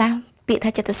ចិត្តសាស្ត្រពាក្យ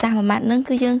ថាចិត្តសាស្ត្រមួយម៉ាត់ហ្នឹង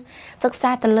គឺយើងសិក្សា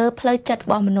ទៅលើផ្លូវចិត្តរ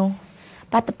បស់មនុស្ស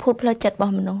បាតុភូតផ្លូវចិត្តរប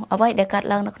ស់មនុស្សអ្វីដែលកើត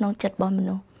ឡើងនៅក្នុងចិត្តរបស់ម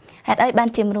នុស្សហេតុអីបាន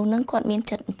ជាមនុស្សនឹងគាត់មាន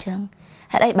ចិត្តអញ្ចឹង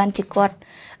ហេតុអីបានជាគាត់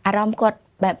អារម្មណ៍គាត់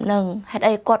បែបហ្នឹងហេតុ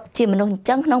អីគាត់ជាមនុស្សអញ្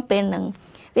ចឹងក្នុងពេលហ្នឹង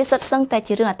វាសុទ្ធសឹងតែ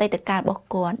ជារឿងអតីតកាលរបស់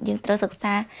គាត់យើងត្រូវសិក្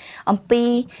សាអំពី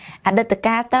អតីត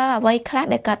កាលតើអ្វីខ្លះ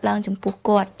ដែលកើតឡើងចំពោះ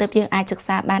គាត់ទើបយើងអាចសិក្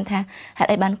សាបានថាហេតុ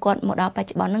អីបានគាត់មកដល់បច្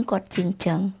ចុប្បន្នហ្នឹងគាត់ជាអញ្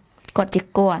ចឹងគាត់ជា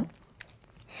គាត់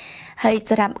ហើយ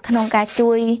សម្រាប់ក្នុងការ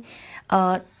ជួយ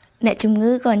អ្នកជំ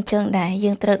ងឺក៏អញ្ចឹងដែរ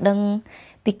យើងត្រូវដឹង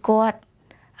ពីគាត់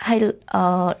ហើយ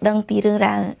ដឹងពីរឿង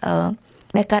រ៉ាវ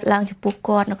ដែលកើតឡើងចំពោះ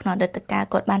គាត់នៅក្នុងអតីតកាល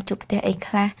គាត់បានជួបប្រទះអី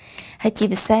ខ្លះហើយជា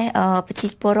ពិសេសប្រជា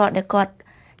ពលរដ្ឋដែលគាត់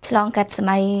ឆ្លងកាត់ស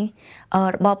ម័យ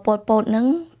របបប៉ុលពតនឹង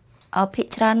ភាគ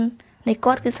ច្រើននៃ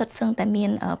គាត់គឺសុទ្ធសឹងតែមាន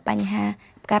បញ្ហា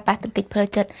ការប៉ះទង្គិចផ្លូវ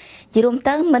ចិត្តជារួម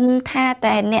ទៅមិនថា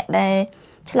តែអ្នកដែល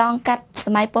ឆ្លងកាត់ស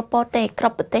ម័យប៉ុលពតទេគ្រ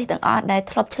ប់ប្រទេសទាំងអស់ដែល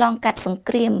ធ្លាប់ឆ្លងកាត់សង្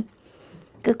គ្រាម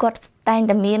គឺគាត់តែង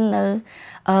តែមាននៅ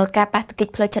ការប៉ះទង្គិច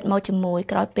ផ្លូវចិត្តមកជាមួយ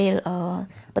ក្រោយពេល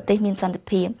ប្រទេសមានសន្តិ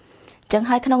ភាពអញ្ចឹង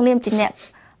ហើយក្នុងនាមជាអ្នក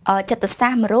ចិត្តសា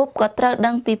ស្ត្រមួយរូបក៏ត្រូវ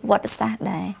ដឹងពីប្រវត្តិសាស្ត្រ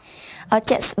ដែរ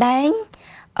ជាក់ស្ដែង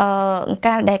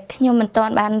កាលដែលខ្ញុំមិនទា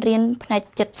ន់បានរៀនផ្នែក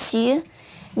ចិត្តវិទ្យា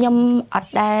ខ្ញុំអ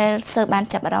ត់ដែលសូវបាន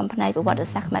ចាប់អារម្មណ៍ផ្នែកប្រវត្តិ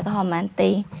សាស្ត្រខ្មែរក្រហមប៉ុន្មានទេ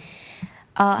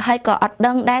ហើយក៏អត់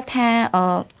ដឹងដែរថា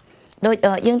ដូច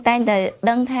យើងតែងតែ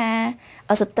ដឹងថា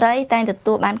ស្ត្រីតែងទ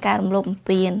ទួលបានការរំលោភបំ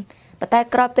ពានប៉ុន្តែ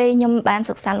ក្រោយពេលខ្ញុំបាន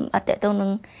សិក្សាលម្អិតទាក់ទងនឹ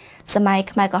ងសម័យ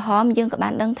ខ្មែរក្រហមយើងក៏បា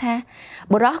នដឹងថា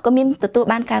បុរសក៏មានទទួល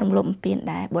បានការរំលោភបំពាន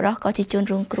ដែរបុរសក៏ជាជន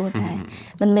រងគ្រោះដែរ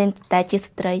មិនមែនតែជា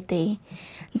ស្ត្រីទេ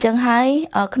អញ្ចឹងហើយ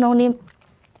ក្នុងនាម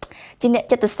ជាអ្នក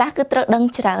ចិត្តសាស្ត្រគឺត្រូវដឹង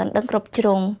ច្រើនដឹងគ្រប់ជ្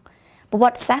រុង ប្រវ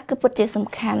ត្តិសាស្ត្រគឺពិតជាសំ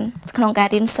ខាន់ក្នុងការ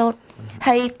រៀនសូត្រ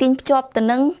ហើយទាញភ្ជាប់ទៅ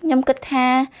នឹងខ្ញុំគិតថា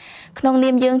ក្នុងនា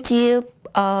មយើងជា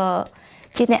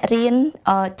អ្នករៀន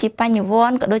ជាបញ្ញវ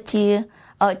ន្តក៏ដូច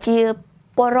ជា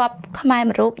ពលរដ្ឋខ្មែរ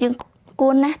មួយរូបយើងគួ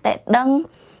រណាស់តែដឹង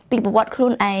ពីប្រវត្តិខ្លួ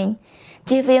នឯង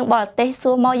ជៀសវាងបរទេស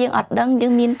សួរមកយើងអត់ដឹងយើ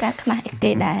ងមានការខ្មាស់អី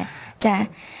គេដែរចា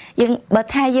យើងបើ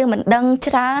ថាយើងមិនដឹង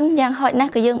ច្រើនយ៉ាងហោចណា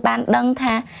ស់ក៏យើងបានដឹង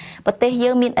ថាប្រទេសយើ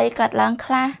ងមានអីកើតឡើង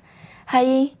ខ្លះហើយ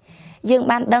យើង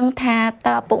បានដឹងថា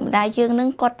តើឪពុកម្ដាយយើងនឹង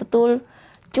គាត់ទទួល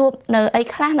ជួបនៅអី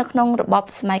ខ្លះនៅក្នុងរបប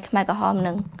សម័យខ្មែរក្រហម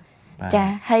នឹងចា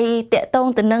ហើយតកតង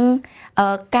ទៅនឹង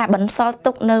ការបន្សល់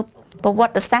ទុកនៅប្រវ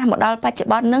ត្តិសាស្ត្រមកដល់បច្ចុ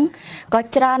ប្បន្ននឹងក៏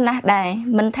ច្រើនណាស់ដែរ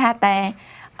មិនថាតែ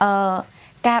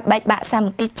ការបែកបាក់សាម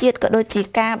គ្គីជាតិក៏ដូចជា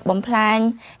ការបំផ្លាញ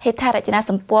ហេដ្ឋារចនា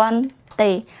សម្ព័ន្ធ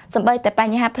ទេសម្បីតែប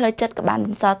ញ្ហាផ្លូវចិត្តក៏បានប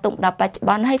ន្សល់ទុកដល់បច្ចុប្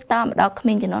បន្នហើយតមកដល់ក្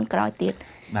មេងជំនាន់ក្រោយទៀត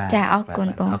ចាអរគុណ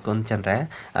បងអរគុណចន្ទរា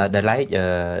ដែលឡែក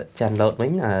ចាន់ឡូតវិ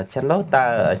ញចាន់ឡូតតើ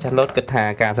ចាន់ឡូតគិតថា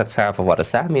ការសិក្សាប្រវត្តិ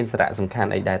សាស្ត្រមានសារៈសំខាន់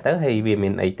អីដែរទៅហើយវាមា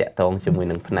នអីតាក់ទងជាមួយ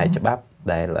នឹងផ្នែកច្បាប់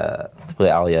ដែលធ្វើ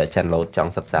ឲ្យចាន់ឡូតច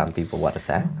ង់សិក្សាអំពីប្រវត្តិ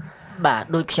សាស្ត្របាទ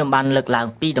ដូចខ្ញុំបានលើកឡើង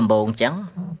ពីដំបូងអញ្ចឹង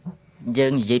យើ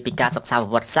ងនិយាយពីការសិក្សាប្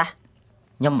រវត្តិសាស្ត្រ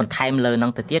ខ្ញុំបន្ថែមលើនឹ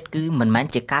ងទៅទៀតគឺមិនមែន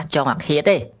ជាការចងអាឃាត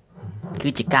ទេគឺ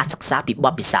ជាការសិក្សាពីប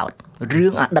ទពិសោធន៍រឿ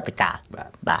ងអតីតកាល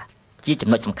បាទជាចំ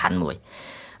ណុចសំខាន់មួយ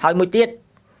ហើយមួយទៀត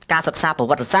ការសិក្សាប្រ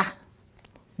វត្តិសាស្ត្រ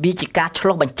វាជាការឆ្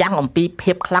លុះបញ្ចាំងអំពី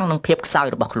ភាពខ្លាំងនិងភាពខ្សោយ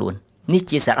របស់ខ្លួននេះ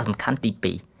ជាសារៈសំខាន់ទី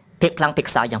2ភាពខ្លាំងភាព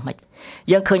ខ្សោយយ៉ាងម៉េច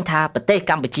យើងឃើញថាប្រទេស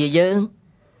កម្ពុជាយើង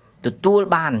ទទួល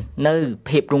បាននៅ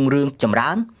ភាពរុងរឿងចម្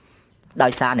រើនដោ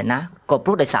យសារអ្នកណាក៏ព្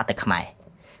រោះដោយសារតែខ្មែរ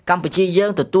កម្ពុជាយើ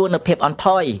ងទទួលនៅភាពអន់ថ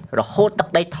យរហូតទឹក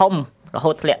ដីធំរហូ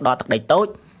តធ្លាក់ដល់ទឹកដីតូច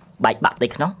បែកបាក់ដី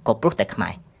ក្នុងក៏ព្រោះតែខ្មែ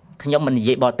រខ្ញុំមិននិ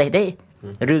យាយបរទេសទេ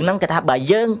រឿងហ្នឹងគេថាបើ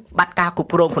យើងបាត់ការគ្រប់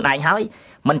គ្រងខ្លួនឯងហើយ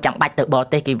មិនចាំបាច់ទៅបរ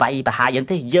ទេសគេវាយប្រហារយើង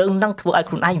ទេយើងនឹងធ្វើឲ្យ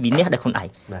ខ្លួនឯងវិនិច្ឆ័យដោយខ្លួនឯង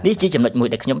នេះជាចំណុចមួយ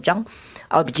ដែលខ្ញុំចង់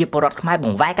ឲ្យប្រជាពលរដ្ឋខ្មែរប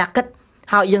ង្វែរការគិត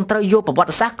ហើយយើងត្រូវយកប្រវត្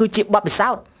តិសាស្ត្រគឺជាបទពិសោ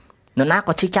ធន៍នរណា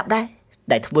ក៏ជឿចាប់ដែរ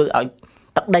ដែលធ្វើឲ្យ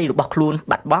ទឹកដីរបស់ខ្លួន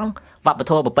បាត់បង់វប្ប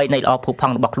ធម៌ប្រពៃណីល្អភូផ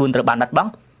ង់របស់ខ្លួនត្រូវបានបាត់បង់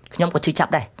ខ្ញុំក៏ជឿចា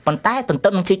ប់ដែរប៉ុន្តែទន្ទឹ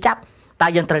មនឹងជឿចាប់តើ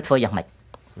យើងត្រូវធ្វើយ៉ាងម៉េច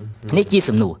នេះជា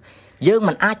សំណួរយើង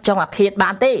មិនអាចចង់អាឃាត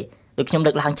បានទេដូចខ្ញុំ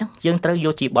លើកឡើងអញ្ចឹងយើងត្រូវយ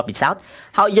កជាបទពិសោធន៍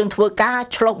ហើយយើងធ្វើការ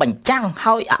ឆ្លុះបញ្ចាំង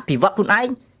ហើយអភិវឌ្ឍខ្លួនឯង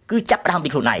គឺចាប់ផ្ដើមពី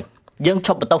ខ្លួនឯងយើងឈ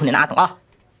ប់បន្ទោសអ្នកណាទាំងអស់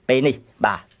ពេលនេះ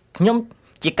បាទខ្ញុំ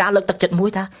ជាការលើកទឹកចិត្តមួយ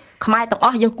ថាខ្មែរទាំងអ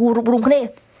ស់យើងគួររួបរวมគ្នា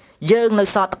យើងនៅ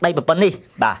សល់ទឹកដីប្រពន្ធនេះ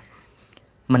បាទ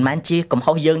មិនមែនជាកំ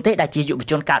ហុសយើងទេដែលជាយុវ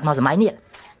ជនកើតមកសម័យនេះ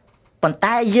ប៉ុន្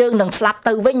តែយើងនឹងស្លាប់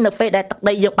ទៅវិញនៅពេលដែលទឹក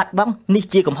ដីយើងបាត់បង់នេះ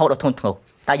ជាកំហុសដ៏ធ្ងន់ធ្ងរ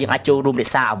តើយើងអាចចូលរួមរ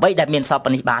ក្សាអ្វីដែលមានសល់ប៉ុ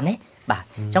ណ្នេះបានទេបាទ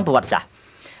អញ្ចឹងប្រវត្តិសាស្ត្រ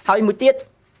ហើយមួយទៀត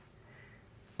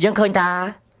យើងឃើញថា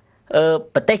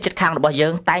ប្រទេសជិតខាងរបស់យើ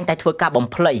ងតែងតែធ្វើការបំ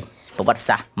ភ្លៃប្រវត្តិ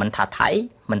សាស្ត្រមិនថាថៃ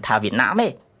មិនថាវៀតណាមទេ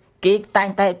គេតែង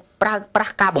តែប្រើប្រា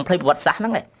ស់ការបំភ្លៃប្រវត្តិសាស្ត្រហ្នឹ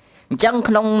ងអញ្ចឹង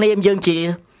ក្នុងនាមយើងជា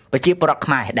ប្រជាពលរដ្ឋ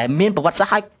ខ្មែរដែលមានប្រវត្តិសាស្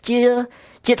ត្រហើយជា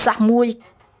ជាតិសាសន៍មួយ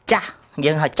ចាស់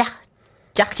យើងហើយចាស់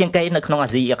ជាងគេនៅក្នុងអា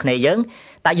ស៊ីអាគ្នេយ៍យើង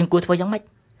តែយើងគួរធ្វើយ៉ាងម៉េច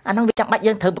អាហ្នឹងវាចាំបាច់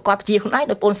យើងត្រូវប្រកបជាខ្លួនឯង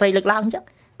ដោយបងស្រីលើកឡើងអញ្ចឹង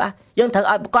បាទយើងត្រូវ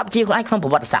ឲ្យប្រកបជាខ្លួនឯងក្នុងប្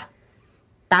រវត្តិសាស្ត្រ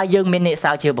តើយើងមានអ្នកស្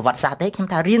រាវជ្រាវប្រវត្តិសាស្ត្រទេខ្ញុំ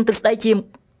ថារៀនទ្រឹស្ដី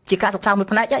ជាការសិក្សាមួយ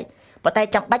ផ្នែកហើយប៉ុន្តែ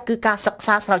ចាំបាច់គឺការសិក្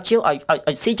សាស្រាវជ្រាវ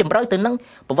ឲ្យស៊ីជម្រៅទៅនឹង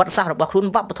ប្រវត្តិសាស្ត្ររបស់ខ្លួន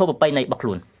វប្បធម៌ប្រពៃណីរបស់ខ្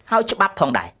លួនហើយច្បាប់ផង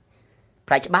ដែរ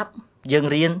ផ្នែកច្បាប់យើង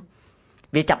រៀន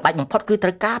វាចាំបាច់បំផុតគឺត្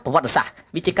រូវការប្រវត្តិសាស្ត្រ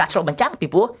វាជាការឆ្លុះបញ្ចាំងពី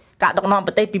ព្រោះការដឹកនាំ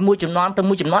ប្រទេសពីមួយជំនាន់ទៅ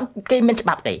មួយជំនាន់គេមានច្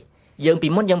បាប់ទេយើងពី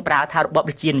មុនយើងប្រើថារបប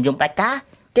ប្រជានិយមផ្ដាច់ការ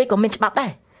គេក៏មានច្បាប់ដែ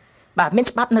របាទមាន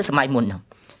ច្បាប់នៅសម័យមុនហ្នឹង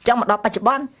អញ្ចឹងមកដល់បច្ចុប្ប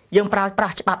ន្នយើងប្រើប្រា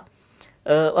ស់ច្បាប់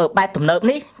បែបទំនើប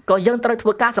នេះក៏យើងត្រូវធ្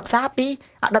វើការសិក្សាពី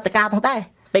អតីតកាលផងដែរ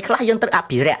ពេលខ្លះយើងត្រូវអ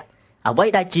ភិរក្សអ្វី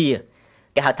ដែលជា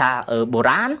គេហៅថាបុ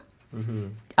រាណ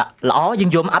ល្អយើ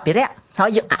ងយកមកអភិរក្សហើយ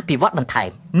យើងអភិវឌ្ឍបន្ថែម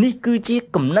នេះគឺជា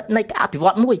គំនិតនៃការអភិវ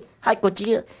ឌ្ឍមួយហើយក៏ជា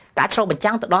ការឆ្លុះបញ្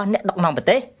ចាំងទៅដល់អ្នកដឹកនាំប្រ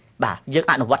ទេសបាទយើង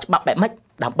អនុវត្តច្បាប់បែបម៉េច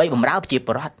ដើម្បីបម្រើប្រជាព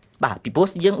លរដ្ឋបាទពីព្រោះ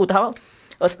យើងឧទាហរណ៍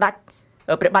ស្ដេច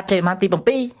ព្រះបាទជ័យវរ្ម័នទី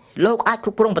7លោកអាចគ្រ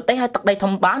ប់គ្រងប្រទេសឲ្យទឹកដី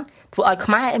ធំបានធ្វើឲ្យ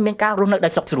ខ្មែរមានការរស់នៅដោ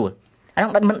យសុខស្រួលអាហ្នឹ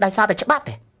ងមិនដោយសារតែច្បាប់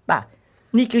ទេបាទ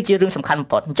នេះគឺជារឿងសំខាន់បំ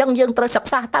ផុតអញ្ចឹងយើងត្រូវសិ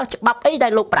ក្សាតើច្បាប់អីដែ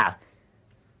លលោកប្រើ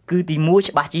គឺទី1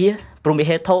ច្បាស់ជាព្រហ្មវិ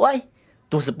ហារធោហើយ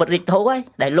ទស្សពិតរាជធោហើយ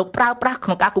ដែលលោកប្រើប្រាស់ក្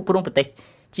នុងការគ្រប់គ្រងប្រទេស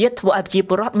ជាតិធ្វើឲ្យប្រជាព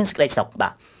លរដ្ឋមានសេចក្តីសុខបា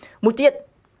ទមួយទៀត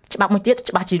ច្បាប់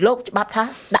ច្បាស់ជាលោកច្បាប់ថា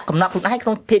ដាក់កំណត់ខ្លួនឯងក្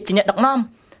នុងភាពជាអ្នកដឹកនាំ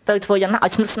ត្រូវធ្វើយ៉ាងណាឲ្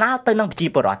យស្និទ្ធស្នាលទៅនឹងប្រជា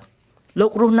ពលរដ្ឋលោ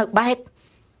ករស់នៅបែប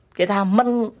គេថាមិន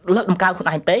លើកតម្កើងខ្លួន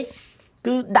ឯងពេក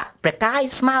គឺដាក់ប្រកាយ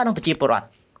ស្មើនឹងប្រជាពលរដ្ឋ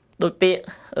ដោយពាក្យ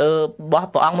របស់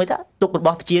ព្រះអង្គមួយថាទុករប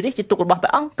ស់ប្រជារាស្ត្រជាទុករបស់ព្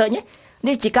រះអង្គឃើញទេ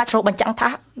នេះជាការឆ្លុះបញ្ចាំងថា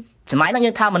សម័យហ្នឹង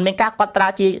យើងថាមិនមានការកត់ត្រា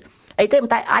ជាអីទេ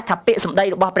តែអាចថាពាក្យសម្ដី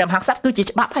របស់ព្រះមហាក្សត្រគឺជា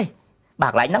ច្បាប់ហើយបា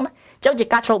ទកន្លែងហ្នឹងអញ្ចឹងជា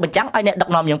ការឆ្លុះបញ្ចាំងឲ្យអ្នកដឹក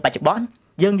នាំយើងបច្ចុប្បន្ន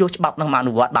យើងយកច្បាប់ហ្នឹងមកអ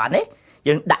នុវត្តបានទេ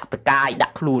យើងដាក់បកាយដា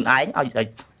ក់ខ្លួនឯងឲ្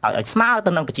យស្មើ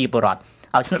ទៅនឹងប្រជាពលរដ្ឋ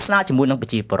ឲ្យស្និទ្ធស្នាលជាមួយនឹងប្រ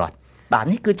ជាពលរដ្ឋបាទ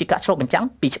នេះគឺជាការឆ្លុះបញ្ចាំង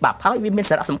ពីច្បាប់ហើយវាមាន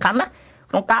សារៈសំខាន់ណាស់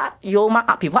ក្នុងការយកមក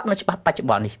អភិវឌ្ឍនៅច្បាប់បច្ចុប្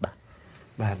បន្ននេះបា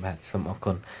ទសូមអរ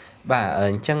គុណបាទអ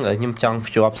ញ្ចឹងខ្ញុំចង់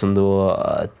ភ្ជាប់សំណួរ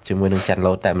ជាមួយនឹងចាន់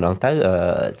ឡូតតែម្ដងទៅ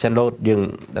ចាន់ឡូតយើង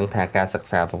ដឹងថាការសិក្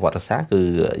សាប្រវត្តិសាស្ត្រគឺ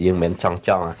យើងមិនចង់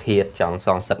អាឃាតចង់ស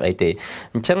ងសឹកអីទេ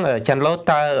អញ្ចឹងចាន់ឡូត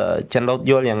តើចាន់ឡូត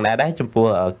យល់យ៉ាងណាដែរចំពោះ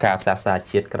ការផ្សះផ្សា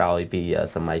ជាតិក្រោយពី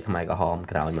សម័យខ្មែរក្រហម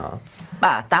ក្រោយមក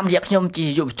បាទតាមរយៈខ្ញុំជា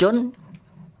យុវជន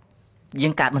យើ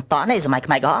ងកើតបន្តនេះសម័យ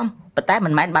ខ្មែរក្រហមប៉ុន្តែមិ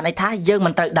នមែនបានន័យថាយើងមិ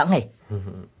នត្រូវដឹងទេ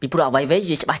ពីព្រោះអ្វីៗវា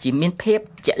ច្បាស់ជាមានភាព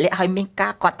ជាក់លាក់ហើយមានកា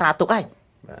រកត់ត្រាទុកហើយ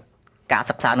ការ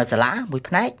សិក្សានៅសាលាមួយ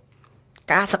ផ្នែក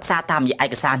ការសិក្សាតាមរយៈឯ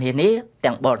កសារនានា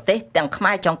ទាំងបរទេសទាំងខ្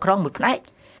មែរចុងក្រោយមួយផ្នែក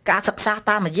ការសិក្សា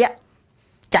តាមរយៈ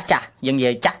ចាស់យើងនិ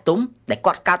យាយចាស់ទុំដែល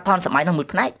គាត់កើតថនសម័យនោះមួយ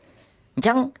ផ្នែកអញ្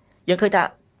ចឹងយើងឃើញថា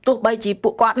ទោះបីជាពួ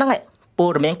កគាត់ហ្នឹងពល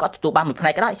រមានគាត់ទទួលបានមួយផ្នែ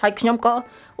កក៏ដោយហើយខ្ញុំក៏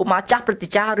ឧមាចាស់ព្រឹទ្ធា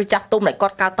ចារ្យឬចាស់ទុំដែលគា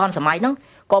ត់កើតថនសម័យហ្នឹង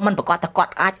ក៏មិនប្រកាសថាគា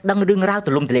ត់អាចដឹងរឿងរ៉ាវ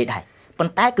ទូលំទូលាយដែរប៉ុ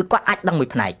ន្តែគឺគាត់អាចដឹងមួយ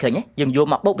ផ្នែកឃើញទេយើងយក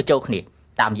មកបូកបញ្ចូលគ្នា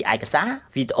តាមរយៈឯកសារ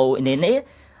វីដេអូនេះ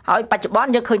ហើយបច្ចុប្បន្ន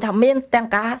យើងឃើញថាមានទាំង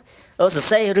ការសរ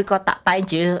សេរឬក៏តាក់តែង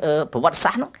ជាប្រវត្តិ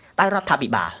សាស្ត្រនោះដោយរដ្ឋាភិ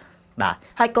បាលបាទ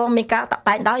ហើយក៏មានការតាក់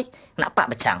តែងដោយគណៈបក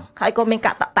ប្រឆាំងហើយក៏មាន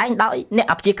ការតាក់តែងដោយអ្នក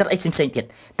អភិជាក្រិតអីផ្សេងៗទៀត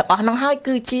ទាំងអស់ហ្នឹងហើយ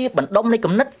គឺជាបណ្ដុំនៃ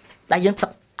គំនិតដែលយើង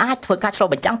អាចធ្វើការឆ្លុះ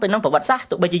បញ្ចាំងទៅនឹងប្រវត្តិសាស្ត្រ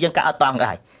ទោះបីជាយើងកើតអត់តង់ក៏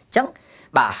ហើយអញ្ចឹង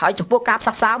បាទហើយចំពោះការផ្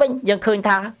សះផ្សាវិញយើងឃើញ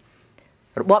ថា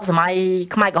របបសម័យ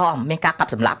ខ្មែរក្រហមមានការកា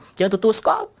ប់សម្លាប់យើងទទួលស្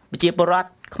គាល់ប្រជាពលរដ្ឋ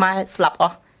ខ្មែរស្លាប់អ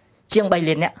ស់ជាង3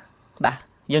លាននាក់បាទ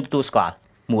យើងទទួលស្គាល់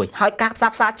មួយហើយការផ្សះ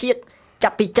ផ្សាជាតិចា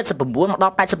ប់ពី79មកដ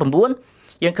ល់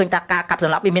89យើងឃើញថាការកាប់ស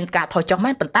ម្លាប់វាមានការថយចុះមែ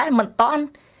នប៉ុន្តែមិនតាន់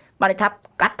បានន័យថា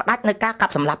កាត់ផ្ដាច់នៅការកា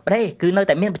ប់សម្លាប់ទេគឺនៅ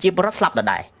តែមានប្រជាពលរដ្ឋស្លាប់ដ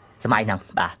ដែលសម័យហ្នឹង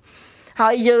បាទហើ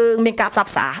យយើងមានការផ្សះ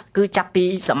ផ្សាគឺចាប់ពី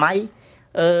សម័យ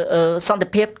សន្តិ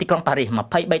ភាពទីក្រុងប៉ារីស$23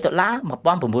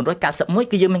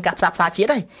 1991គឺយើងមានការផ្សះផ្សាជាតិ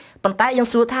ហើយប៉ុន្តែយើង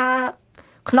សួរថា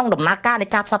ក្នុងដំណើរការនៃ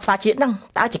ការផ្សះផ្សាជាតិហ្នឹង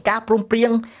តើជាការព្រមព្រៀ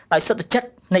ងដោយសុទ្ធចិត្ត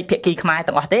នៃភាគីខ្មែរ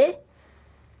ទាំងអស់ទេ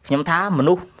ខ្ញុំថាម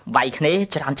នុស្សវាយគ្នា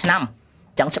ច្រើនឆ្នាំ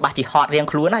ចឹងច្បាស់ជាហត់រៀង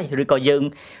ខ្លួនហើយឬក៏យើង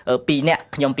2នាក់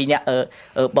ខ្ញុំ2នាក់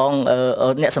បង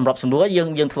អ្នកសម្របសម្រួល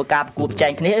យើងធ្វើការប្រគួតប្រជែ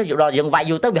ងគ្នាដល់យើងវាយ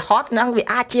យូរទៅវាហត់ហ្នឹងវា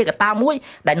អាចជាកត្តាមួយ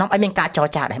ដែលនាំឲ្យមានការចរ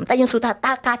ចាដែរតែយើងសួរថា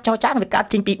តើការចរចាវាកើត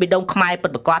ចេញពីបេះដូងខ្មែរពិ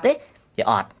តប្រាកដទេវា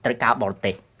អត់ត្រូវការបរ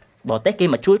ទេសគេ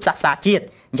មកជួយផ្សះផ្សាជាតិ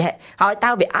យេហើយតើ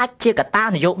វាអាចជាកត្តាន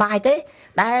យោបាយទេ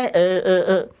ដែល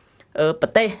ប្រ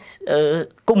ទេស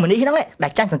កុម្មុយនីសហ្នឹងដែ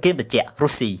លចាញ់សង្គ្រាមត្រជាក់រុ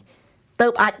ស្ស៊ីទៅ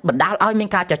អាចបណ្ដាលឲ្យមាន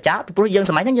ការចរចាពីព្រោះយើង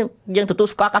សម័យហ្នឹងយើងទទួល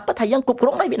ស្គាល់ការពិតថាយើងគ្រប់គ្រ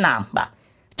ងដោយវៀតណាមបាទ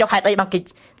ចុះហេតុអីបានគេ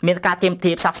មានការទាម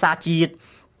ទារផ្សះផ្សាជាតិ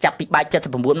ចាប់ពីបែក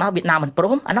79មកវៀតណាមមិនព្រ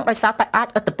មអាហ្នឹងដោយសារតែអាច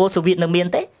ឥទ្ធិពលសូវៀតនៅមាន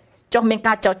ទេចុះមាន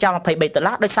ការចរចា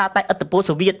$23ដោយសារតែឥទ្ធិពល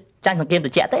សូវៀតចាញ់សង្គ្រាមត្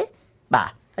រជាក់ទេបាទ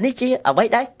នេះជាអ្វី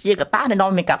ដែលជាកត្តាដែល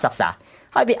នាំមានការផ្សះផ្សា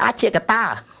ហើយវាអាចជាកត្តា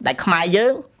ដែលខ្មែរយើ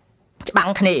ងច្បាំ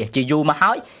ងគ្នាជាយូរមក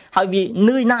ហើយវា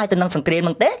នឿយណាយទៅនឹងសង្គ្រាមហ្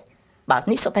នឹងទេបាទ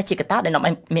នេះសុទ្ធតែជាកត្តាដែលនាំ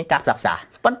ឲ្យមានការផ្សះផ្សា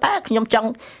ប៉ុន្តែខ្ញុំចង់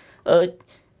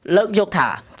លើកយកថា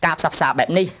ការផ្សះផ្សាបែប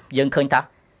នេះយើងឃើញថា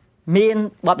មាន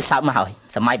បទពិសោធន៍មកហើយ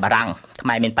សម័យបារាំងខ្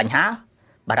មែរមានបញ្ហា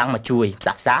បារាំងមកជួយផ្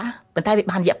សះផ្សាប៉ុន្តែវា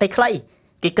បានរយៈពេលខ្លី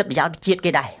គេគិតប្រយោជន៍ជាតិ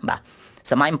គេដែរបាទ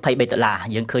សម័យ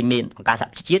$23យើងឃើញមានអង្គការសហ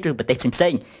ប្រជាជាតិឬប្រទេសផ្សេ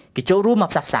ងគេចូលរួមមក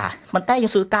ផ្សះផ្សាប៉ុន្តែយើ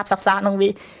ងសួរការផ្សះផ្សានឹងវា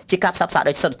ជាការផ្សះផ្សា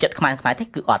ដោយសុទ្ធចិត្តខ្មែរទេ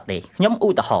គឺអត់ទេខ្ញុំឧ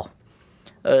ទាហរណ៍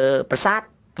ប្រាសាទ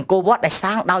អង្គរវត្តដែល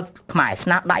សាងដោយខ្មែរស្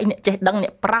នាដៃអ្នកចេះដឹងអ្ន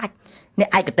កប្រាជ្ញអ្នក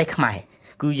ឯកទេសខ្មែរ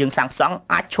គឺយើងសាងសង់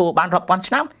អាចឈរបានរាប់ពាន់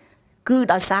ឆ្នាំគឺ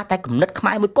ដោយសារតែគំនិតខ្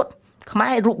មែរមួយគត់ខ្មែ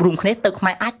ររួបរวมគ្នាទៅខ្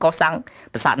មែរអាចកសាង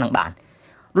ប្រាសាទនឹងបាន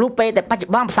លុះពេលតែបច្ចុ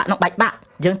ប្បន្នប្រាសាទនឹងបែកបាក់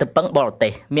យើងទៅពឹងបរទេ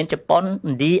សមានជប៉ុនឥ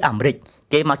ណ្ឌាអាមេរិក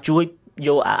គេមកជួយយ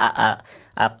ក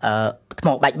ថ្ម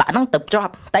បែកបាក់ហ្នឹងទៅភ្ជា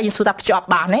ប់តែយើងសួរថាភ្ជាប់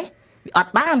បានទេវាអ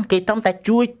ត់បានគេត្រឹមតែ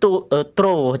ជួយទ្រ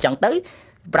អញ្ចឹងទៅ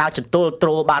ប្រើចន្ទល់ទ្រ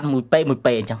បានមួយពេល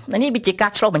អញ្ចឹងនេះវាជាកា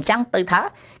រឆ្លុះបញ្ចាំងទៅថា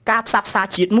ការផ្សះផ្សា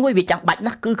ជាតិមួយវាចាំបាច់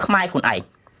ណាស់គឺខ្មែរខ្លួនឯង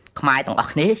ខ្មែរទាំងអ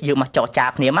ស់គ្នាយើងមកចរចា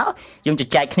គ្នាមកយើងជ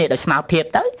ជែកគ្នាដោយស្មារភាព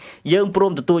ទៅយើងព្រ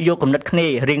មទទួលយកគំនិតគ្នា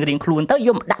រៀងខ្លួនទៅយ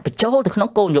កមកដាក់បញ្ចូលទៅក្នុង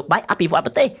គោលនយោបាយអភិវឌ្ឍ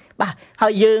ប្រទេសបាទហើ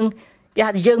យយើងគេ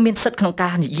ថាយើងមានសិទ្ធិក្នុងកា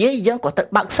រនិយាយយើងក៏ត្រូវ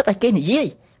បើកសិទ្ធិឲ្យគេនិយាយ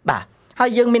បាទហើយ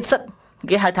យើងមានសិទ្ធិ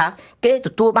គេហៅថាគេទ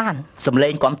ទួលបានសម្លេ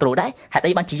ងគ្រប់គ្រងដែរហេតុ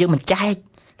អីបានជាយើងមិនចែក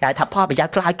គេហៅថាផលប្រយោជ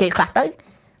ន៍ខ្លះឲ្យគេខ្លះទៅ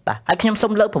បាទហើយខ្ញុំសូ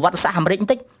មលើកប្រវត្តិសាស្ត្រអាមេរិកប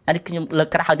ន្តិចអានេះខ្ញុំលើក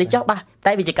ក្រាស់បន្តិចចុះបាទ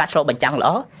តែវាជាការឆ្លុះបញ្ចាំងល្អ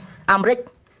អាមេរិក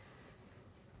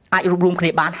អាចរួបរวมគ្នា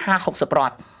បាន50-60%ប្រវ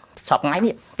ត្តិសពថ្ងៃ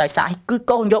នេះដោយសារគឺ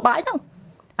គោលនយោបាយហ្នឹង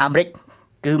អាមេរិក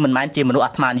គឺមិនមែនជាមនុស្ស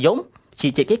អាត្មានិយម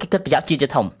ជាគេគិតប្រយោជន៍ជា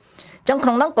ធំអញ្ចឹងក្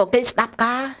នុងហ្នឹងក៏គេស្ដាប់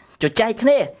ការជជែកគ្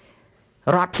នា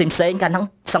រដ្ឋផ្សេងកាលហ្នឹង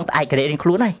សឹងតែឯករាជ្យរៀងខ្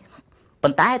លួនហើយប៉ុ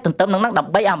ន្តែទន្ទឹមនឹងហ្នឹងដើ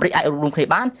ម្បីអាមេរិកអាចរួបរวมគ្នា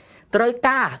បានត្រូវ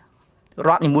ការរ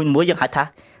ដ្ឋនីមួយៗយើងហៅថា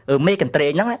មេកន្ត្រេ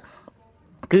ងហ្នឹង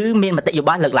គឺមានមតិយោប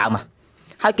ល់លើកឡើងមក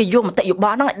ហើយគេយកមតិយោប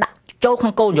ល់ហ្នឹងឲ្យដាក់ចូលក្នុ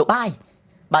ងគោលនយោបាយ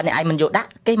បើអ្នកឯងមិនយកដាក់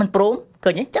គេមិនព្រមឃើ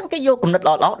ញទេអញ្ចឹងគេយកគំនិត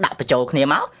ល្អៗដាក់បញ្ចូលគ្នា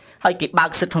មកហើយគេបើ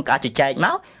កសិទ្ធិក្នុងការជជែកម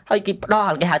កហើយគេផ្ដ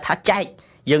ល់គេហៅថាចែក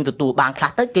យើងទទួលបានខ្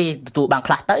លះទៅគេទទួលបាន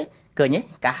ខ្លះទៅឃើញទេ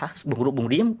ការបង្រួបបង្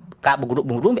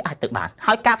រួមវាអាចទៅបាន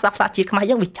ហើយការផ្សះផ្សាជាតិខ្មែរ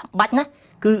យើងវាចាំបាច់ណា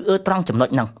គឺត្រង់ចំណុច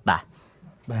ហ្នឹងបាទ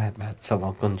សូមអ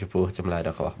រគុណចំពោះចម្លើយ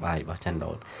ដ៏ក្បោះក្បាយរបស់ចាន់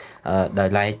ឡូតដោយ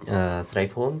ឡែកស្រី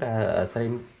ភូមិតើស្រី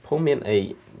ភូមិមានអី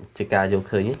ជាការយក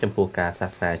ឃើញចំពោះការផ្សះ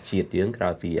ផ្សាជាតិយើងក្រោ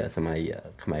យពីសម័យ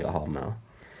ខ្មែរក្រហមមក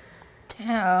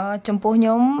ចាចំពោះខ្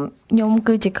ញុំ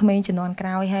គឺជាក្មេងជំនាន់ក្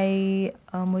រោយហើយ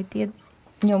មួយទៀត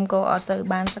ខ្ញុំក៏អត់សូវ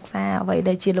បានសិក្សាអ្វី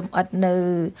ដែលជាលម្អិតនៅ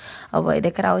អ្វីដែ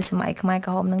លក្រោយសម័យខ្មែរក្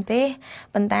រហមហ្នឹងទេ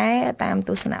ប៉ុន្តែតាមទ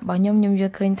ស្សនៈរបស់ខ្ញុំយ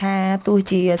ល់ឃើញថាទោះ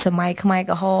ជាសម័យខ្មែរ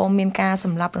ក្រហមមានការស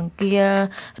ម្លាប់រង្គាល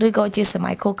ឬក៏ជាស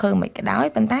ម័យខូខើមិនក៏ដោយ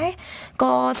ប៉ុន្តែ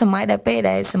ក៏សម័យដែលពេល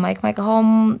ដែលសម័យខ្មែរក្រហម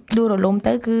ដួលរលំ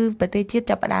ទៅគឺប្រទេសជាតិ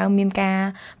ចាប់ផ្ដើមមានការ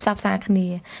ផ្សះផ្សាគ្នា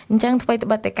អញ្ចឹងអ្វីត្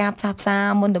បិតតែការផ្សះផ្សា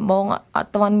មុនដំបូងអត់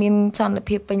ទាន់មានសន្តិ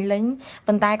ភាពពេញលេញ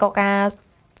ប៉ុន្តែក៏ការ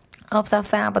ផ្សះ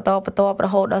ផ្សាបន្តរ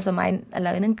ហូតដល់សម័យឥ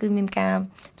ឡូវហ្នឹងគឺមានការ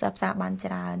ផ្សះផ្សាបាន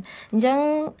ច្រើនអញ្ចឹង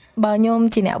បើខ្ញុំ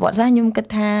ជាអ្នកវត្តសាស្ត្រខ្ញុំគិត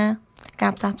ថាកា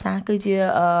រផ្សះផ្សាគឺជា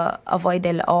អ្វី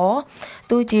ដែលល្អ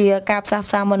ទោះជាការផ្សះ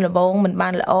ផ្សាមុនដំបូងមិនបា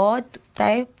នល្អ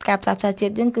តែការផ្សះផ្សាជា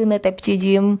តិយើងគឺនៅតែព្យា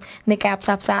យាមនៃការផ្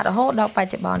សះផ្សារហូតដល់ប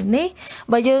ច្ចុប្បន្ននេះ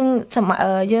បើយើង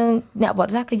អ្នកវត្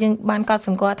តសាស្ត្រគឺយើងបានកត់ស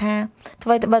ម្គាល់ថាអ្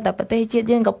វីត្បិតតែប្រទេសជាតិ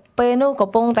យើងក៏ពេលនោះកំ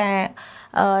ពុងតែ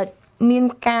មាន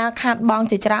ការខាតបង់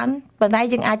ជាច្រើនប៉ុន្តែ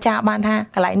យើងអាចចារបានថា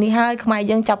កន្លែងនេះហើយខ្មែរ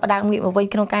យើងចាប់ផ្ដើមងាកមកវិញ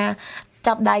ក្នុងការ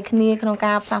ចាប់ដៃគ្នាក្នុង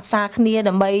ការផ្សះផ្សាគ្នា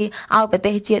ដើម្បីឲ្យប្រ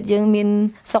ទេសជាតិយើងមាន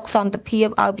សុខសន្តិភាព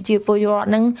ឲ្យប្រជាពលរដ្ឋ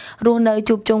នឹងរស់នៅ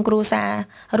ជួបជុំគ្រួសារ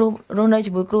រស់នៅ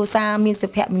ជាមួយគ្រួសារមានសុ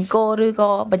ភមង្គលឬក៏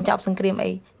បញ្ចប់សង្គ្រាម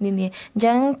អីនានាអញ្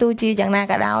ចឹងទោះជាយ៉ាងណា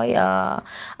ក៏ដោយ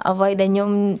អ្វីដែលខ្ញុំ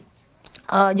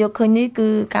យកឃើញនេះគឺ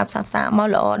ការផ្សះផ្សាមក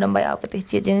ល្អដើម្បីឲ្យប្រទេស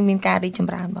ជាតិយើងមានការរីកច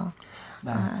ម្រើនបង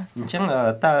បាទអញ្ចឹង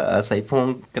តើស្រីភូ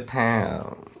មិគិតថា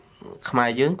ខ្មែរ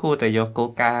យើងគួរតែយកគោល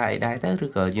ការណ៍អីដែរទៅឬ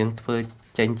ក៏យើងធ្វើ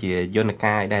ចេញជាយន្ត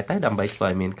ការអីដែរទៅដើម្បីធ្វើ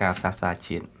ឲ្យមានការផ្សះផ្សា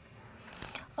ជាតិ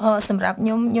សម្រាប់ខ្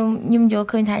ញុំយក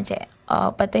ឃើញថាចេះ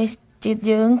ប្រទេសជាតិ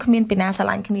យើងគ្មានពីណាស្រ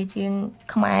ឡាញ់គ្នាជាង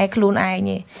ខ្មែរខ្លួនឯង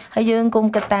ទេហើយយើងគុំ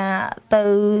គិតថាទៅ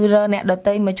រកអ្នកដ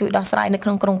ទៃមកជួយដោះស្រាយនៅក្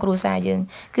នុងក្រុមគ្រួសារយើង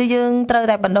គឺយើងត្រូវ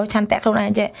តែបណ្ដុះឆន្ទៈខ្លួនឯ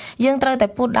ងចេះយើងត្រូវតែ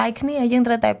ពុតដៃគ្នាយើង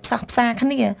ត្រូវតែផ្សះផ្សាគ្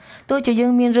នាទោះជាយើ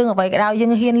ងមានរឿងអ្វីក៏ដោយយើ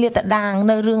ងហ៊ានលាតត្រដាង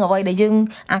នៅរឿងអ្វីដែលយើង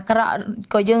អាក្រក់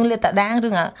ក៏យើងលាតត្រដាងរឿ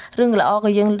ងល្អក៏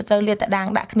យើងត្រូវលាតត្រដាង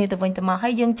ដាក់គ្នាទៅវិញទៅមកហើ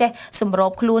យយើងចេះសម្រ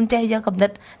បខ្លួនចេះយកគំនិ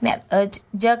តអ្នក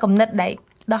យកគំនិតដែល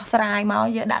ដោះស្រាយមក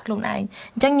យកដាក់ខ្លួនឯង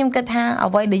អញ្ចឹងខ្ញុំគិតថា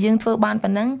អ្វីដែលយើងធ្វើបានប៉ុ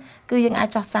ណ្ណឹងគឺយើងអាច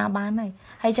ផ្សះផ្សាបានហើយ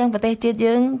អញ្ចឹងប្រទេសជាតិ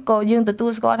យើងក៏យើងទទួល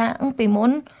ស្គាល់ថាពីមុ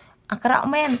នអាក្រក់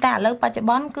មែនតែឥឡូវបច្ចុប្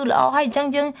បន្នគឺល្អហើយអញ្ចឹង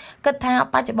យើងគិតថា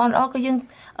បច្ចុប្បន្នល្អគឺយើង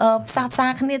ផ្សះផ្សា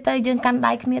គ្នាទៅយើងកាន់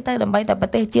ដៃគ្នាទៅដើម្បីតែប្រ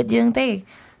ទេសជាតិយើងទេ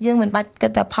យើងមិនបាច់គិ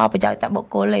តតែផលប្រយោជន៍តែបុ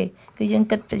គ្គលទេគឺយើង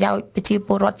គិតប្រយោជន៍ប្រជាព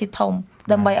លរដ្ឋជាធំ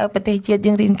ដើម្បីឲ្យប្រទេសជាតិ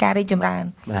យើងមានការរីកចម្រើន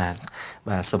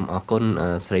បាទសូមអរគុណ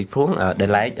ស្រីភួងដែល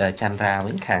ឡែកចន្ទរា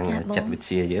វិញខាងចិត្តវិទ្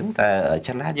យាយើងតើច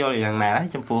ន្ទរាយល់យ៉ាងណាដែរ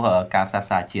ចំពោះការផ្សះផ្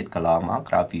សាជាតិកន្លងមក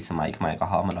ក្រោយពីសម័យខ្មែរក្រ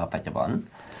ហមមកដល់បច្ចុប្បន្ន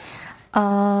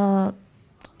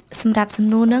សម្រាប់សំ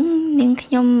ណួរហ្នឹងនាងខ្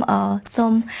ញុំសូ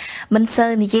មមិនសូវ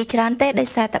និយាយច្រើនទេដោយ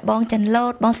សារតែបងចន្ទឡូ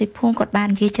តបងសិភួងគាត់បាន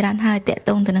និយាយច្រើនហើយតាក់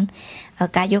ទងទៅនឹង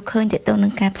ការយកឃើញតាក់ទងនឹ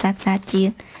ងការផ្សះផ្សាជា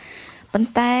តិប៉ុន្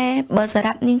តែបើសម្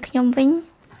រាប់នាងខ្ញុំវិញ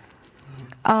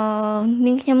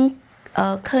នាងខ្ញុំ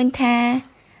ឃើញថា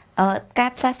កា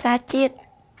រផ្សះផ្សាជាតិ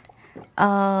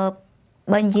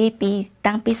បើនិយាយពី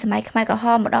តាំងពីសម័យខ្មែរក្រហ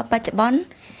មមកដល់បច្ចុប្បន្ន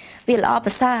វាល្អ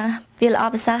ប្រសើ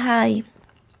រ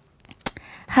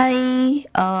ហើយ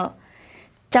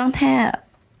ចង់ថា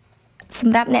ស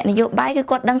ម្រាប់អ្នកនយោបាយគឺ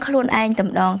គាត់ដឹងខ្លួនឯងតែ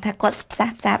ម្ដងថាគាត់ផ្សះ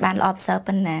ផ្សាបានល្អប្រសើរ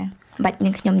ប៉ុណ្ណាមិនបាច់នា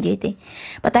ងខ្ញុំនិយាយទេ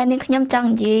ប៉ុន្តែនាងខ្ញុំចង់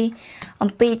និយាយអំ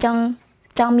ពីច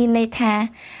ង់មានន័យថា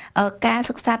ការ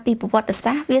សិក្សាពីប្រវត្តិ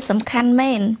សាស្ត្រវាសំខាន់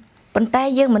មែនប៉ុន្តែ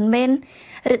យើងមិនមែន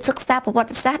រិទ្ធសិក្សាប្រវត្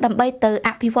តិសាស្ត្រដើម្បីទៅអ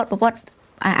ភិវឌ្ឍប្រវត្តិ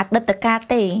អតីតកាល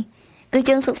ទេគឺ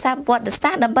យើងសិក្សាប្រវត្តិសា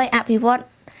ស្ត្រដើម្បីអភិវឌ្ឍ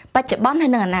បច្ចុប្បន្នហើ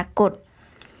យនិងអនាគត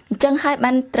អញ្ចឹងហើយ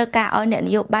បានត្រូវការឲ្យអ្នកន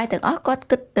យោបាយទាំងអស់គាត់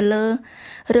គិតទៅលើ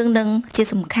រឿងនឹងជា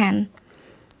សំខាន់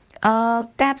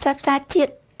ការផ្សះផ្សាជា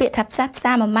តិពាក្យថាផ្សះផ្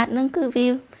សាមួយម៉ាត់ហ្នឹងគឺវា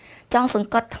ចង់សង្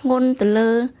កត់ធ្ងន់ទៅ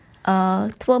លើ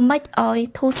ធ្វើម៉េចឲ្យ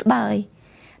ធូរស្បើយ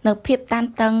នៅភាពតាន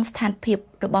តឹងស្ថានភាព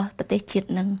របស់ប្រទេសជាតិ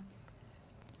នឹង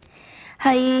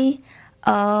ហើយ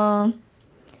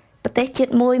ប្រទេសជា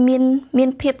តិមួយមាន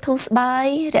ភាពធូរស្បើយ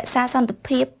រក្សាសន្តិ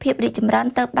ភាពរីកចម្រើន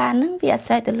ទៅបានហ្នឹងវាអា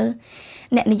ស្រ័យទៅលើ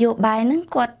អ្នកនយោបាយហ្នឹង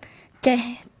គាត់ចេះ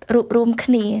រួបរวม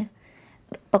គ្នា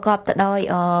ប្រកបទៅដោយ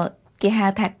គេហៅ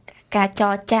ថាការច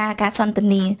រចាការសន្ទ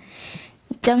នា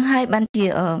អញ្ចឹងហើយបានជា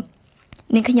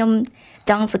នាងខ្ញុំ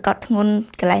ចង់សង្កត់ធ្ងន់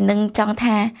កន្លែងនឹងចង់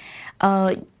ថា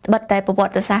បិទតែប្រវ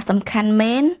ត្តិសាស្ត្រសំខាន់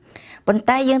មែនប៉ុន្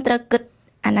តែយើងត្រូវគិត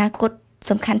អនាគត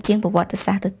សំខាន់ជាងប្រវត្តិ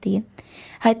សាស្ត្រទៅទៀត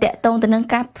ហើយតកតងទៅនឹង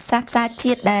ការផ្សះផ្សា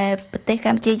ជាតិដែលប្រទេសក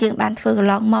ម្ពុជាយើងបានធ្វើកន្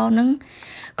លងមកនឹង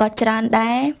ក៏ច្រើន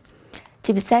ដែរ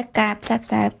ជាពិសេសការផ្សះផ្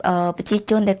សាប្រជា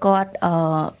ជនដែលគាត់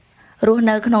រស់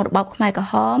នៅក្នុងរបបខ្មែរក្រ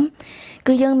ហម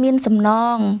គឺយើងមានសំណ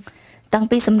ងតាំង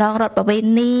ពីសំណងរដ្ឋប្រវេ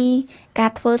ណីកា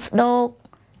រធ្វើស្ដោក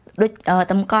ដូច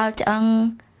តម្កល់ឆ្អឹង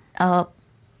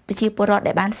ប្រជាពលរដ្ឋ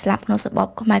ដែលបានស្លាប់ក្នុងរបប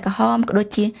ខ្មែរក្រហមក៏ដូច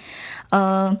ជា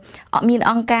មាន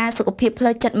អង្គការសុខភាពផ្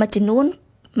លូវចិត្តមួយចំនួន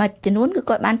គឺ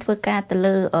គាត់បានធ្វើការទៅ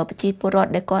លើប្រជាពលរដ្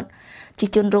ឋដែលគាត់ជា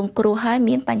ជនរងគ្រោះហើយ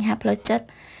មានបញ្ហាផ្លូវចិត្ត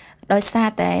ដោយសារ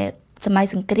តែសម័យ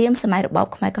សង្គ្រាមសម័យរបប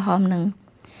ខ្មែរក្រហមនឹង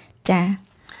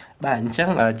ចា៎បាទអញ្ចឹង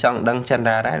ចង់ដឹងចន្ទ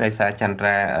រាដែរដោយសារចន្ទ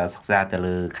រាសិក្សាទៅ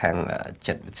លើខាង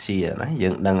ចិត្តវិទ្យាណាយើ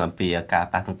ងដឹងអំពីការ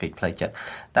ប៉ះទង្គិចផ្លូវចិត្ត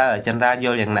តើចន្ទរាយ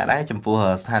ល់យ៉ាងណាដែរចំពោះ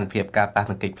ស្ថានភាពការប៉ះ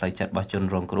ទង្គិចផ្លូវចិត្តរបស់ជន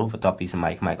រងគ្រោះបន្ទាប់ពីសម័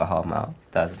យខ្មែរក្រហមមក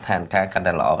តើស្ថានភាពកាន់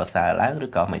តែល្អប្រសើរឡើងឬ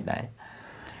ក៏មិនដែរ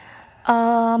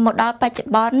មកដល់បច្ចុ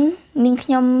ប្បន្ននាងខ្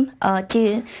ញុំជា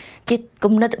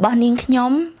គំនិតរបស់នាងខ្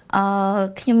ញុំ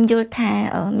ខ្ញុំយល់ថា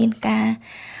មានការ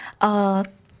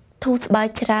ធូរស្បើយ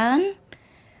ច្រើន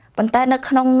ប៉ុន្តែនៅ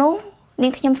ក្នុងនោះនា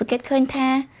ងខ្ញុំសង្កេតឃើញថា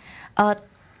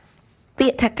ពា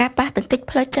ក្យថាការប៉ះទង្គិច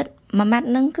ផ្លូវចិត្តមួយម៉ាត់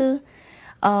ហ្នឹងគឺ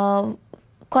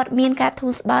គាត់មានការធូ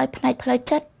រស្បើយផ្នែកផ្លូវ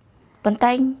ចិត្តប៉ុន្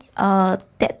តែត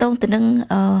កតងទៅនឹង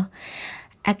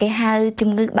គេហៅជំ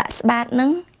ងឺបាក់ស្បាតហ្នឹង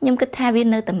ខ្ញុំគិតថាវា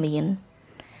នៅតែមាន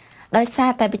ដោយសា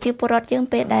រតែប្រជាពលរដ្ឋយើង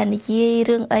ពេលដែលនិយាយ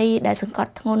រឿងអីដែលសង្ក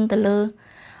ត់ធ្ងន់ទៅលើ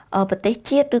ប្រទេស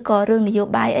ជាតិឬក៏រឿងនយោ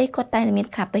បាយអីគាត់តែមាន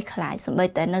ខាប់បីខ្លាចសូម្បី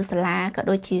តែនៅសាលាក៏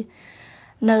ដូចជា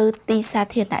នៅទីសា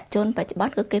ធារណជនបច្ចុប្ប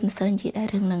ន្នក៏គេមិនសូវនិយាយដែរ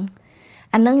រឿងហ្នឹង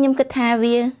អានឹងខ្ញុំគិតថា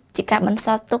វាជាការបន្ស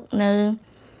ល់ទុកនៅ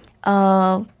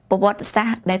ប្រវត្តិសា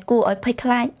ស្ត្រដែលគួរឲ្យភ័យខ្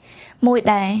លាចមួយ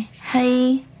ដែរហើយ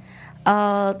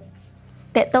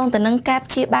តកតងទៅនឹងការ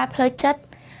ព្យាបាលផ្លូវចិត្ត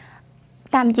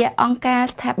តាមរយៈអង្គការ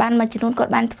ស្ថាប័នមួយចំនួនគា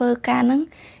ត់បានធ្វើការហ្នឹង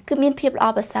គឺមានភាពល្អ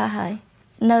ប្រសើរហើយ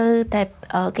នៅតែ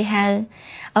គេហៅ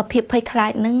ភាពភ័យខ្លា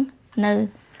ចហ្នឹងនៅ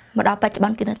មកដល់បច្ចុប្ប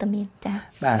ន្នគឺនៅតែមានចា៎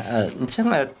បាទអញ្ចឹង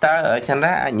តើចន្ទ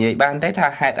រាអាចនិយាយបានទេថា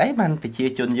ហេតុអីបានប្រជា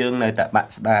ជនយើងនៅតែបា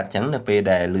ក់ស្បាតអញ្ចឹងនៅពេល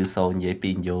ដែលឮសូរនិយាយ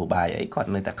ពីនយោបាយអីគាត់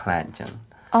នៅតែខ្លាចអញ្ចឹង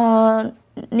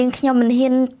នាងខ្ញុំមិនហ៊ា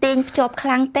នទាញភ្ជាប់ខ្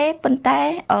លាំងទេប៉ុន្តែ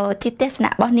ជាទស្សនៈ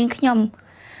របស់នាងខ្ញុំ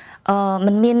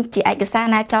មិនមានជាឯកសារ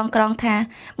ណាចងក្រងថា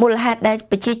មូលហេតុដែល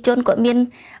ប្រជាជនគាត់មាន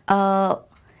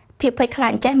ភាពភ័យខ្លា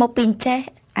ចចេះមកពីចេះ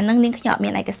អានឹងនាងខ្ញុំអត់មា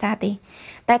នឯកសារទេ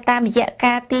តែតាមរយៈ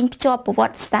ការទាញភ្ជាប់ប្រវ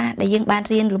ត្តិសាស្ត្រដែលយើងបាន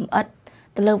រៀនលម្អិត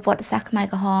ទៅលើប្រវត្តិសាស្ត្រខ្មែរ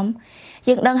ក្រហម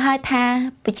យើងដឹងហើយថា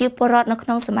ប្រជាពលរដ្ឋនៅក្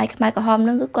នុងសម័យខ្មែរក្រហម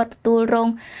នឹងគឺគាត់ទទួលរង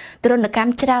ទរណកម្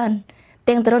មច្រើន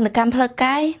ទាំងទរណកម្មផ្លូវ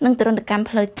កាយនិងទរណកម្ម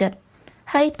ផ្លូវចិត្ត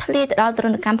ហើយធ្លាយទៅដល់ទរ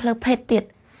ណកម្មផ្លូវភេទទៀត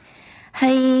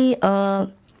ហើយ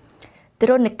ទ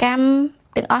រណកម្ម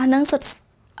ទាំងអស់ហ្នឹងសុទ្ធ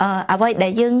អ្វីដែ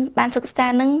លយើងបានសិក្សា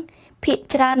នឹងភាគ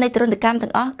ច្រើននៃទរណកម្ម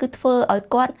ទាំងអស់គឺធ្វើឲ្យ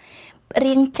គាត់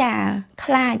រៀងចាល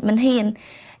ខ្លាចមិនហ៊ាន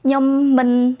ខ្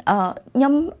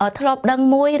ញុំធ្លាប់ដឹង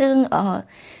មួយរឿង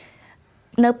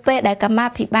នៅពេលដែលកម្មា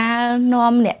ភិបាល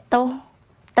នាំអ្នកទោស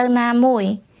ទៅណាមួយ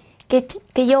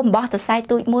គេយកអំបោះទៅសាយ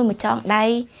ទូចមួយមកចងដៃ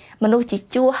មនុស្សជា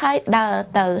ជួរហើយដើរ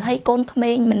ទៅហើយកូនក្មេ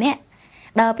ងម្នាក់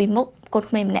ដើរពីមុខកូន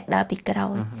ក្មេងម្នាក់ដើរពីក្រោ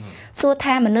យសួរ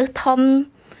ថាមនុស្សធំ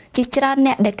ជាច្រើន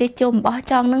អ្នកដែលគេជុំអំបោះ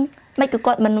ចងនឹងមិនក៏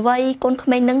គាត់មិនវ័យកូនក្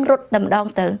មេងនឹងរត់តែម្ដង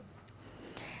ទៅ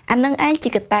អានឹងឯងជា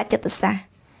កត្តាចិត្តសាស្ត្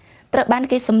រត្រូវបាន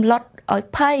គេសម្លុតឲ្យ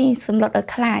ភ័យសម្លុតឲ្យ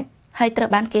ខ្លាចហើយត្រូវ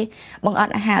បានគេបង្អ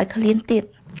ត់អាហារឲ្យឃ្លានទៀត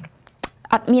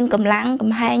អត់មានកម្លាំង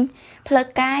កំហែងផ្លូវ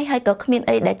កាយហើយក៏គ្មាន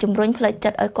អីដែលជំរុញផ្លូវចិ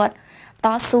ត្តឲ្យគាត់ត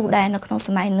ស៊ូដែរនៅក្នុងស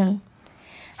ម័យនឹង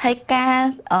ហើយការ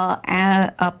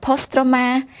post trauma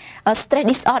stress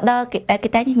disorder គេ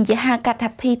តែនិយាយហៅកាត់ថា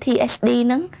PTSD ហ្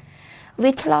នឹង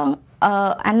វាឆ្លង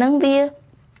អាហ្នឹងវា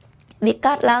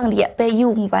កើតឡើងរយៈពេលយូ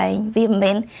រអង្វែងវាមិន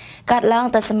មែនកើតឡើង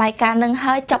តែសម័យកាលនឹង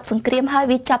ហើយចប់សង្គ្រាមហើយ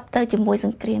វាចប់ទៅជាមួយស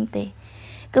ង្គ្រាមទេ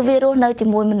គឺវារស់នៅជា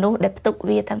មួយមនុស្សដែលផ្ទុក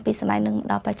វាតាំងពីសម័យនឹង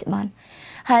ដល់បច្ចុប្បន្ន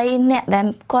ហើយអ្នកដែល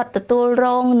គាត់ទទួលរ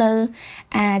ងនៅ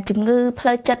ជំងឺផ្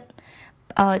លូវចិត្ត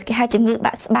គេហៅជំងឺ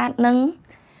បាក់ស្បាតនឹង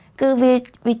គឺ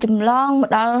វាចម្លងមក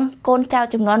ដល់កូនចៅ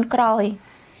ចំនួនក្រោយ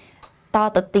ត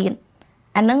ទៅទៀត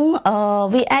អានឹង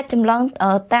វាអាចចម្លង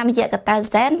តាមរយៈកត្តា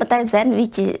gen ប៉ុន្តែ gen វា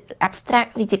ជា abstract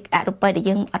វាជាអរូបីដែល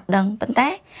យើងអត់ដឹងប៉ុន្តែ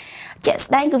ជាក់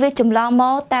ស្ដែងគឺវាចម្លងម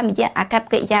កតាមរយៈអាកប្ប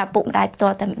កិរិយាឪពុកម្ដាយផ្ទា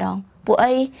ល់តែម្ដងពួក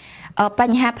អីប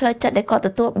ញ្ហាផ្លូវចិត្តដែលគាត់ទ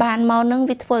ទួលបានមកនឹង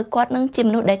វាធ្វើឲ្យគាត់នឹងជាម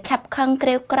នុស្សដែលឆាប់ខឹងក្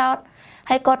រេវក្រោធ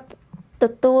ហើយគាត់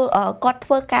ធ្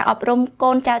វើការអប់រំ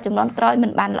កូនចៅចំនួនក្រោយមិ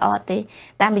នបានល្អទេ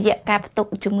តាមរយៈការផ្ទុក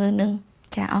ជំងឺនឹង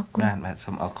ចាអរគុណបាទ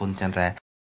សូមអរគុណចន្ទរា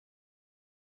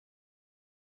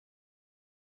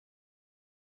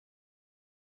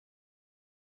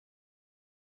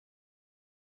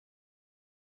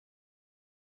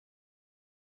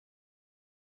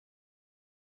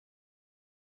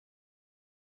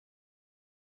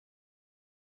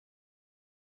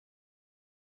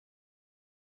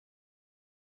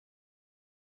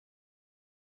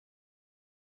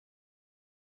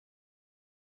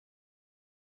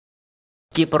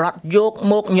ជាបរដ្ឋយក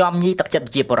មកញោមញីទឹកចិត្ត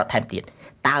ជាបរដ្ឋថែមទៀត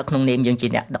តើក្នុងនាមយើងជា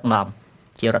អ្នកដឹកនាំ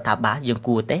ជារដ្ឋាភិបាលយើង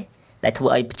គួរទេដែលធ្វើ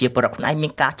ឲ្យជាបរដ្ឋខ្លួនឯងមា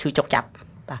នការឈឺចុកចាប់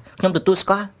បាទខ្ញុំទទួលស្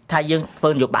គាល់ថាយើងធ្វើ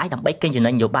នយោបាយដើម្បីកេងចំ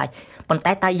ណេញនយោបាយប៉ុន្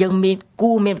តែតើយើងមាន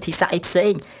វិធីសាស្ត្រអីផ្សេ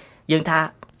ងយើងថា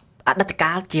អតីត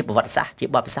កាលជាប្រវត្តិសាស្ត្រជា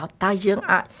បទពិសោធន៍តើ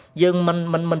យើង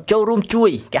មិនចូលរួមជួយ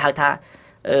គេហៅថា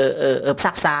ផ្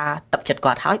សះផ្សាទឹកចិត្ត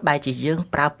គាត់ហើយបែរជាយើង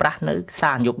ប្រើប្រាស់នៅ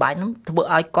សារនយោបាយហ្នឹងធ្វើ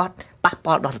ឲ្យគាត់ប៉ះ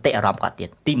ពាល់ដល់សតិអារម្មណ៍គាត់ទៀត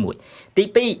ទី1ទី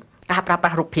2ការប្រើប្រា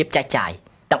ស់រូបភាពចែកចាយ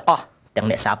ទាំងអស់ទាំង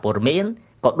អ្នកសារព័ត៌មាន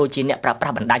ក៏ដូចជាអ្នកប្រើប្រា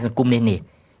ស់បណ្ដាញសង្គមនេះ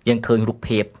យើងឃើញរូប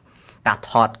ភាពការ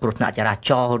ថតគ្រោះថ្នាក់ចរា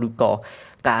ចរណ៍ឬក៏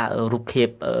ការរូបភាព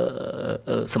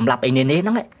សម្រាប់អីនេះហ្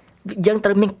នឹងយើងត្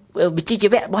រូវមានវិជ្ជាជី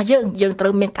វៈរបស់យើងត្រូ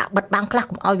វមានការបិទបាំងខ្លះ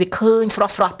កុំឲ្យវាឃើញស្រ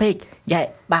ស់ពេកយ៉ែ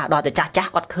បាទដល់តែចាស់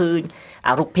គាត់ឃើញ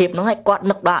អារូបភាពហ្នឹងគាត់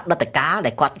នឹកដល់អតីតកាល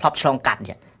ដែលគាត់ធ្លាប់ឆ្លងកាត់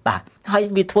បាទហើយ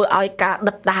វាធ្វើឲ្យការ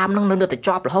ដិតដាមហ្នឹងនៅតែ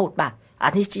ជាប់រហូតបាទអា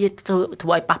នេះជាធ្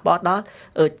វើឲ្យប៉ះពាល់ដល់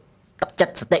ទឹកចិ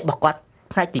ត្តសតិរបស់គាត់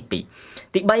ផ្នែកទី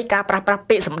2ទី3ការប្រាស់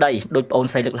ពាក្យសម្ដីដោយបងអូន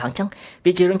ស្រីលើកឡើងអញ្ចឹង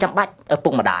វាជារឿងចាំបាច់ឪពុ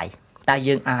កម្ដាយតែ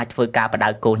យើងអាចធ្វើការបដៅ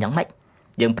កូនយ៉ាងម៉េច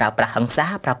យើងប្រើប្រាស់ហិង្សា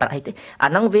ប្រើប្រាស់អីទេអា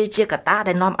ហ្នឹងវាជាកត្តា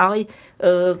ដែលនាំឲ្យ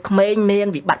ក្មេងមាន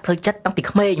វិបត្តិផ្លូវចិត្តតាំងពី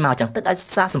ក្មេងមកអញ្ចឹងទៅដោយ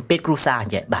សារសម្ពាធគ្រួសារអ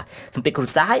ញ្ចឹងបាទសម្ពាធគ្រួ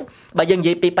សារហើយបើយើងនិ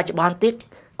យាយពីបច្ចុប្បន្នទៀត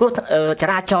គ្រោះច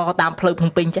រាចរណ៍តាមផ្លូវភ្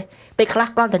នំពេញចេះពេលខ្លះ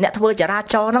គ្រាន់តែអ្នកធ្វើចរា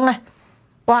ចរណ៍ហ្នឹង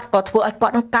គាត់ក៏ធ្វើឲ្យគា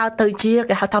ត់នឹងកើតទៅជា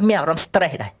គេហៅថាមានអារម្មណ៍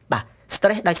stress ដែរបាទ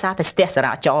stress ដោយសារតែស្ទះច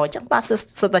រាចរណ៍អញ្ចឹងបាទ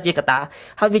សិតតែជាកត្តា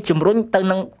ហើយវាជំរុញទៅ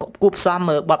នឹងគូផ្សំ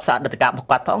បបផ្សារអតីតកាលរបស់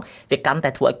គាត់ផងវាកាន់តែ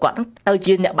ធ្វើឲ្យគាត់ទៅ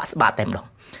ជាអ្នកបាក់ស្បាតតែម្ដង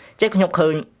ចេះខ្ញុំឃើ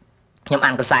ញខ្ញុំ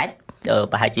អានកសែត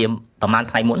ប្រហែលជាប្រហែល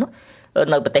ថ្ងៃមុន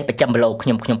នៅប្រទេសប្រចាំលោកខ្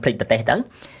ញុំភ្លេចប្រទេសទៅ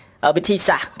វិធី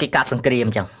សាស្ត្រគេកាត់សង្គ្រាម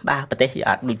អញ្ចឹងបាទប្រទេស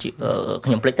អាចដូចជាខ្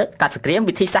ញុំភ្លេចទៅកាត់សង្គ្រាម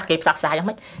វិធីសាស្ត្រគេផ្សះផ្សាយ៉ាង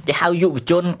ម៉េចគេហៅយុវ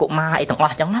ជនកុមារអីទាំងអ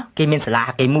ស់អញ្ចឹងណាគេមានសាលា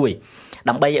គេមួយ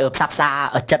ដើម្បីផ្សះផ្សា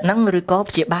ចិត្តហ្នឹងឬក៏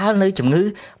ព្យាបាលនៅជំងឺ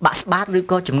បាក់ស្បាតឬ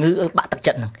ក៏ជំងឺបាក់ទឹក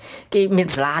ចិត្តហ្នឹងគេមាន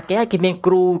សាលាគេហើយគេមាន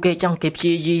គ្រូគេអញ្ចឹងគេព្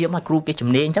យាយាមឲ្យគ្រូគេជំ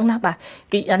នាញអញ្ចឹងណាបាទ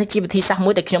គេអានេះជាវិធីសាស្ត្រ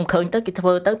មួយដែលខ្ញុំឃើញទៅគេធ្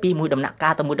វើទៅពីមួយដំណាក់កា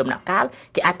លទៅមួយដំណាក់កាល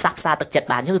គេអាចផ្សះផ្សាទឹកចិត្ត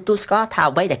បានយើងទទួលស្គាល់ថា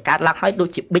អ្វីដែលកើតឡើងហើយដូច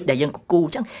ជាប៊ិចដែលយើងគូអ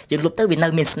ញ្ចឹងយើងលុបទៅវានៅ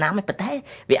មានស្នាមប៉ុន្តែ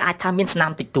វាអាចថាមានស្នា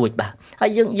មតិចតួចបាទហើយ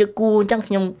យើងគូអញ្ចឹង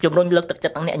ខ្ញុំជំរុញលើកទឹកចិ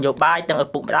ត្តទាំងអ្នកនយោបាយទាំងឪ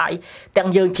ពុកម្ដាយទាំង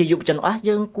យើងជាយុវជនអស់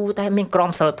យើងគូតែមានក្រម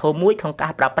សីលធម៌មួយក្នុងកា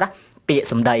រប្រើប្រាស់ពាក្យ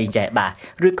សម្ដីចេះបាទ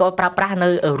ឬក៏ប្រើប្រាស់នៅ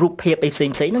រូបភាពអីផ្សេង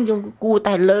ហ្នឹងយើងគួរ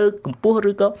តែលើកកម្ពស់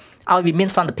ឬក៏ឲ្យវាមាន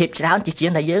សន្តិភាពច្រើនជាជា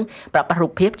ងដែលយើងប្រើប្រាស់រូ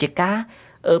បភាពជាការ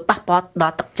ប៉ះពាល់ដ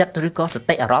ល់ទឹកចិត្តឬក៏ស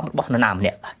តិអារម្មណ៍របស់នរណាម្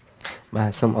នាក់បា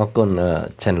ទសូមអរគុណ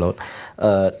ចាន់ឡូត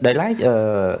ដោយឡែក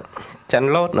ចាន់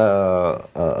ឡូត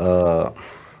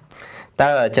តើ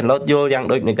ចាន់ឡូតយល់យ៉ាង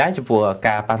ដូចនេះដែរចំពោះ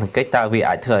ការប៉ះទង្គិចតើវា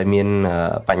អាចធ្វើឲ្យមាន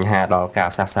បញ្ហាដល់ការ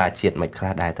ផ្សះផ្សាជាតិមិនខ្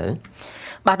លះដែរទៅ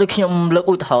បាទដូចខ្ញុំលើក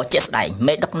ឧទាហរណ៍ជាក់ស្ដែង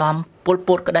មេដឹកនាំពលព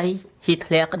តក្តីហ៊ីត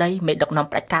ឡែរក្តីមេដឹកនាំ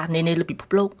ផ្ដាច់ការនេះលើពិភព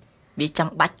លោកវាចាំ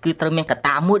បាច់គឺត្រូវមានកត្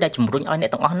តាមួយដែលជំរុញឲ្យអ្ន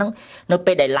កទាំងអស់ហ្នឹងនៅ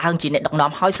ពេលដែលឡើងជាអ្នកដឹកនាំ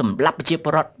ហើយសម្រាប់ប្រជាព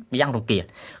លរដ្ឋយ៉ាងរង្គាល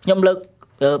ខ្ញុំលើក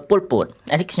ពលពត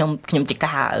អានេះខ្ញុំជា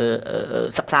ការ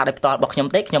សិក្សាដោយផ្ទាល់របស់ខ្ញុំ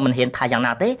ទេខ្ញុំមិនហ៊ានថាយ៉ាង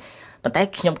ណាទេប៉ុន្តែ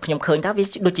ខ្ញុំឃើញថាវា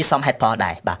ដូចជាសមហេតុផល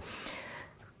ដែរបាទ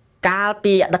កាល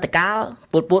ពីអតីតកាល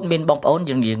ពលពតមានបងប្អូន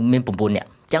យើងមាន9នាក់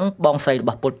អញ្ចឹងបងស្រីរប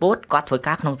ស់ពលពតគាត់ធ្វើ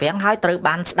ការក្នុងវាំងហើយត្រូវ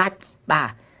បានស្ដេចបាទ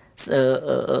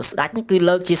ស្ដេចនេះគឺ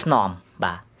លើកជាស្នំ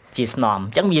បាទជាស្នំ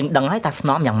អញ្ចឹងយើងដឹងហើយថាស្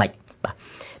នំយ៉ាងម៉េចបាទ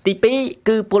ទី2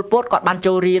គឺពលពតគាត់បាន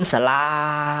ចូលរៀនសាលា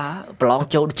ប្រឡង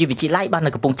ចូលជាវិទ្យាល័យបាទ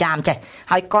នៅកំពង់ចាមចេះ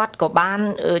ហើយគាត់ក៏បាន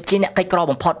ជាអ្នកកិច្ចក្រ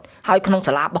បំផុតហើយក្នុង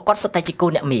សាលារបស់គាត់សុទ្ធតែជាកូ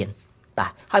នអ្នកមានបា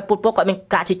ទហើយពលពតគាត់មាន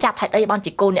ការជាចាប់ហេតុអីបាន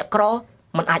ជាកូនអ្នកក្រ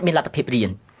មិនអាចមានលទ្ធភាពរៀន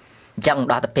អញ្ចឹង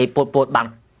ដល់តែពេលពលពតបាន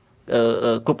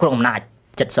គ្រប់គ្រងអំណាច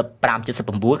75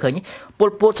 79ឃើញពល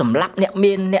ពតសម្រាប់អ្នក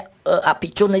មានអ្នកអភិ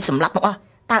ជននៃសម្រាប់ទាំងអស់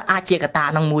តើអាចជាកត្តា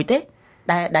នឹងមួយទេ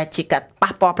ដែលជាកាត់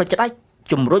ប៉ះពាល់ផ្លូវចិត្តឲ្យ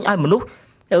ជំរុញឲ្យមនុស្ស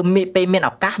ពេលមាន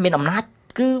ឱកាសមានអំណាច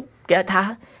គឺគេថា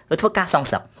ធ្វើការសង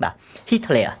សឹកបាទហ៊ីត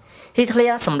ឡែ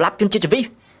រសម្រាប់ជនជាតិជីវិត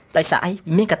ដោយសារអី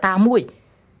មានកត្តាមួយ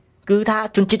គឺថា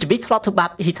ជនជាតិជីវិតធ្លាប់ធ្វើបាប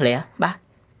ហ៊ីតឡែរបាទ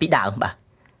ពីដើមបាទ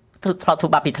ធ្លាប់ធ្វើ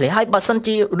បាបហ៊ីតឡែរហើយបើសិន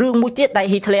ជារឿងមួយទៀតដែល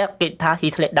ហ៊ីតឡែរគេថាហ៊ី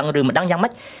តឡែរដឹងឬមិនដឹងយ៉ាងម៉េ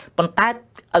ចប៉ុន្តែ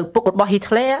ឪពុករបស់ហ៊ីត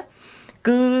ឡែរ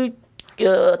គឺ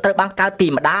ត្រូវបានកើតពី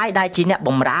ម្ដាយដែលជាអ្នកប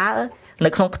ម្រើនៅ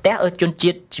ក្នុងផ្ទះជន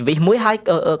ជាតិជីវិតមួយហើយ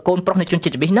កូនប្រុសនៃជនជា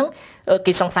តិជីវិតហ្នឹង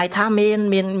គេសង្ស័យថា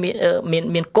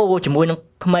មានគោជាមួយនឹង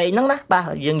ក្មេងហ្នឹងណាបាទ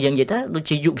យើងនិយាយទៅដូច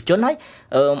ជាយុវជនហើយ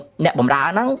អ្នកបម្រើ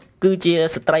ហ្នឹងគឺជា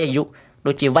ស្ត្រីអាយុ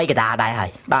ដូចជាវ័យកណ្ដាលដែរហើយ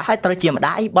បាទហើយត្រូវជាម្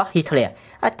ដាយរបស់ហ៊ីតឡែរ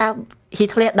ហើយតើហ៊ី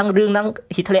តឡែរដឹងរឿងហ្នឹង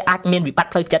ហ៊ីតឡែរអាចមានវិបត្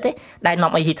តិផ្លូវចិត្តទេដែល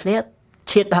នាំឲ្យហ៊ីតឡែរ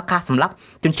ឈានដល់ការសម្លាប់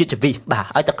ជនជាតិជីវិតបាទ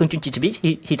ឲ្យតែឃើញជនជាតិជីវិត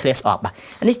ហ៊ីតឡែរស្អប់បាទ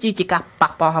នេះគឺជាការ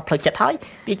ប៉ះពាល់ផ្លូវចិត្តហើយ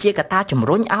វាជាកត្តាជំ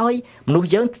រុញឲ្យមនុស្ស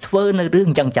យើងធ្វើនៅរឿង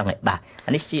អញ្ចឹងបាទ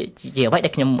អានេះជាអ្វីដែ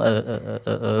លខ្ញុំ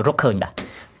រកឃើញ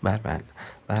បាទ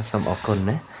សូមអរគុណ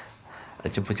ណា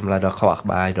ចំពោះចម្លើយដ៏ខុសអក្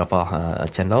បាយរបស់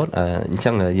ចាន់ឡូតអញ្ចឹ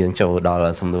ងយើងចូលដ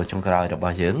ល់សំណួរចុងក្រោយរប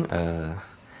ស់យើង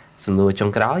សំណួរចុង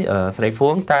ក្រោយស្រីភួ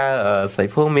ងតើស្រី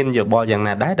ភួងមានយោបល់យ៉ាង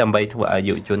ណាដែរដើម្បីធ្វើឲ្យ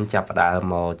យុវជនចាប់ផ្ដើម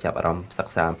មកចាប់អារម្មណ៍សិ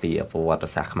ក្សាអំពីប្រវត្តិ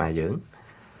សាស្ត្រខ្មែរយើង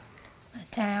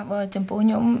ចាបើចំពោះខ្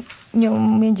ញុំ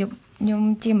មានខ្ញុំ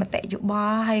ជាមតិយោប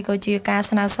ល់ហើយក៏ជាការ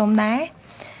ស្នើសុំដែរ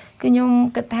គឺខ្ញុំ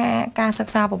គិតថាការសិ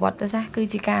ក្សាប្រវត្តិសាស្ត្រគឺ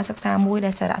ជាការសិក្សាមួយ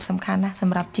ដែលសារៈសំខាន់ណាស់ស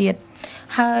ម្រាប់ជាតិ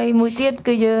ហើយមួយទៀត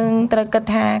គឺយើងត្រូវគិត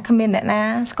ថាគ្មានអ្នកណា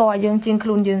ស្គាល់យើងជាងខ្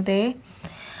លួនយើងទេ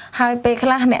ហើយពេលខ្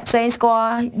លះអ្នកផ្សេងស្គា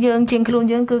ល់យើងជាងខ្លួន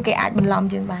យើងគឺគេអាចបន្លំ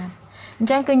យើងបានអញ្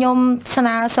ចឹងគឺខ្ញុំស្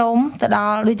នើសុំទៅដ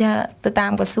ល់ដូចថាទៅតា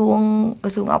មក្រសួង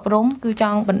អប់រំគឺច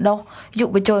ង់បណ្ដុះយុ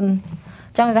វជន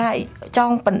ចង់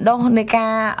បណ្ដុះនៃកា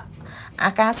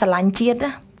រស្រឡាញ់ជាតិ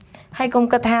ណាហើយកុំ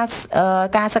គិតថា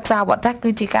ការសិក្សាវត្តសាស្ត្រគឺ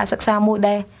ជាការសិក្សាមួយ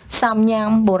ដែលសាំញ៉ាំ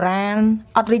បុរាណ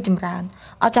អត់រីកចម្រើន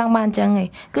អត់ចង់បានអញ្ចឹងទេ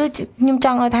គឺខ្ញុំច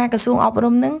ង់ឲ្យថាក្រសួងអប់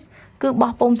រំនឹងគឺ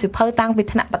បោះពុម្ពសៀវភៅតាំងពី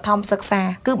ថ្នាក់បឋមសិក្សា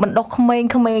គឺបណ្ដុះក្មេង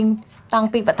តាំង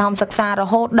ពីបឋមសិក្សារ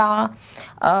ហូតដល់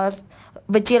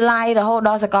វិទ្យាល័យរហូត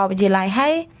ដល់សាកលវិទ្យាល័យ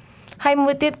ហើយមួ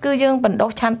យទៀតគឺយើងបណ្ដុះ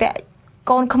ឆន្ទៈ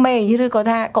កូនក្មេងឬក៏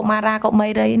ថាកុមារាកុមា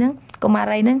រីហ្នឹង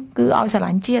គឺឲ្យស្រ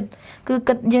ឡាញ់ជាតិគឺ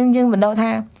គិតយើងបណ្ដុះ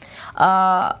ថា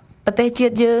ប្រទេសជា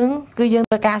តិយើងគឺយើង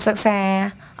ត្រូវការសិក្សា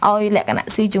ឲ្យលក្ខណៈ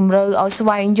ស៊ីជម្រៅឲ្យស្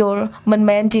វែងយល់មិន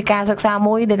មែនជាការសិក្សា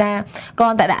មួយដែលថាគ្រា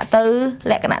ន់តែដាក់ទៅ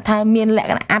លក្ខណៈថាមានលក្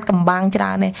ខណៈអាចកំបាំងច្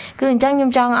រើនទេគឺអញ្ចឹងខ្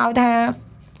ញុំចង់ឲ្យថា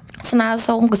ស្នើ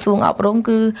សុំក្រសួងអប់រំ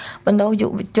គឺបណ្ដុះយុ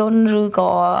វជនឬក៏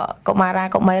កុមារា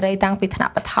កុមារីតាំងពីថ្នា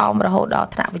ក់បឋមរហូតដល់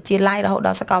ថ្នាក់វិទ្យាល័យរហូតដ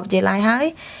ល់សាកលវិទ្យាល័យហើយ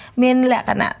មានលក្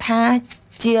ខណៈថា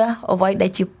ជាអ្វីដែ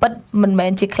លជាពិតមិនមែ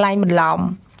នជាខ្លែងបន្លំ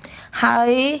ហើ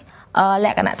យល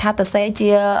ក្ខណៈថាទៅសេជា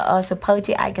សភៅ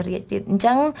ជាឯករាជ្យទៀតអញ្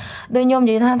ចឹងដូចខ្ញុំ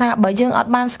និយាយថាបើយើងអ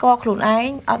ត់បានស្គាល់ខ្លួនឯង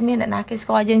អត់មានអ្នកណាគេស្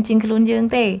គាល់យើងជាងខ្លួនយើង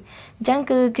ទេអញ្ចឹង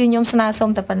គឺខ្ញុំស្នើសុំ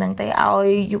តែប៉ុណ្្នឹងទេឲ្យ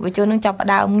យុវជននឹងចាប់ផ្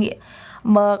ដើមងាក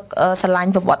មកស្រឡា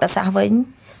ញ់ប្រវត្តិសាស្ត្រវិញ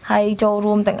ហើយចូល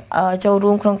រួម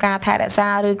ក្នុងការថែរក្សា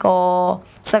ឬក៏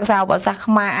សិក្សាប្រវត្តិសាស្ត្រ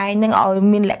ខ្មែរឯងនឹងឲ្យ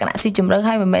មានលក្ខណៈស៊ីជម្រៅ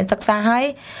ហើយមិនមែនសិក្សាហើយ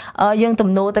យើងទំ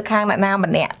នោរទៅខាងអ្នកណា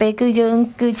ម្នាក់ទេគឺយើង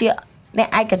គឺជាអ្នក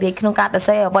ឯករាជ្យក្នុងការទៅ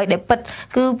សេអ្វីដែលពិត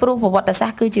គឺព្រោះប្រវត្តិសា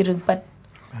ស្ត្រគឺជារឿងពិត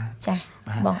ចា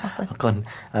បងអរគុណ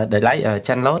ដោយឡែក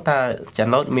ចាន់ឡូតតើចា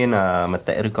ន់ឡូតមានម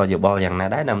តិឬក៏យោបល់យ៉ាងណា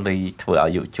ដែរដើម្បីធ្វើឲ្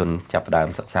យយុវជនចាប់ផ្ដើម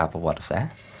សិក្សាប្រវត្តិសាស្ត្រ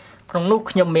ក្នុងនោះ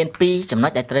ខ្ញុំមាន2ចំណុ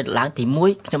ចដែលត្រូវឡើងទី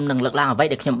1ខ្ញុំនឹងលើកឡើងអ្វី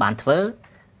ដែលខ្ញុំបានធ្វើ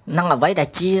និងអ្វីដែល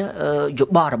ជាយោ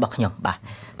បល់របស់ខ្ញុំបាទ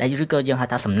ដែលឬក៏យើងហៅ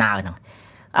ថាសំណើហ្នឹង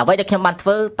អ្វីដែលខ្ញុំបានធ្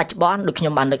វើបច្ចុប្បន្នដូចខ្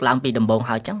ញុំបានលើកឡើងពីដំបូង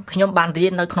ហើយអញ្ចឹងខ្ញុំបានរៀ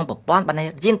ននៅក្នុងប្រព័ន្ធបាន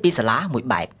រៀនពីសាលាមួយ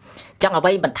បែបអញ្ចឹងអ្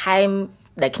វីបន្ថែម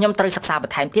ដែលខ្ញុំត្រូវសិក្សាប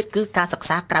ន្ថែមទៀតគឺការសិក្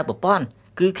សាក្រៅប្រព័ន្ធ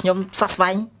គឺខ្ញុំសោះស្វែ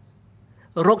ង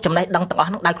រកចំណេះដឹងទាំងអស់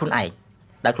ហ្នឹងដោយខ្លួនឯង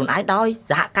ដោយ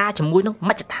សហការជាមួយនឹង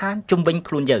មជ្ឈដ្ឋានជុំវិញ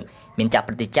ខ្លួនយើងមានចាប់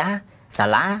ព្រឹទ្ធាចារ្យសា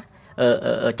លា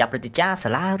ចាប់ព្រឹទ្ធាចារ្យសា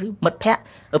លាឬមិត្តភ័ក្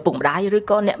តិឪពុកម្ដាយឬ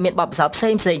ក៏អ្នកមានបទពិសោធន៍ផ្សេ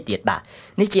ងទៀតបាទ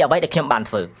នេះជាអ្វីដែលខ្ញុំបាន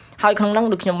ធ្វើហើយក្នុងនោះ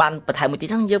ដូចខ្ញុំបានបន្ថែមមួយទៀត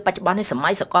ហ្នឹងយើងបច្ចុប្បន្ននេះសម័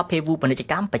យសកលភាវូបនីយ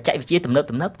កម្មបច្ចេកវិទ្យាទំនើ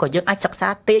បក៏យើងអាចសិក្សា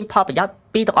ទាញផលប្រយោជន៍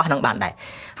ពីទាំងអស់ហ្នឹងបានដែរ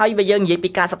ហើយបើយើងនិយាយពី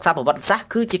ការសិក្សាប្រវត្តិសាស្ត្រ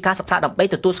គឺជាការសិក្សាដើម្បី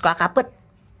ទទួលស្គាល់ការពិត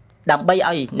ដើម្បី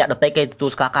ឲ្យអ្នកដទៃគេទទួល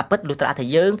ស្គាល់ការពិតលុះត្រាតែ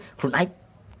យើងខ្លួនឯង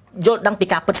យល់ដឹងពី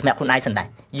ការពិតសម្រាប់ខ្លួនឯងសិនដែរ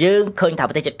យើងឃើញថា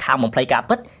ប្រទេសជិតខាងបំភ្លៃការ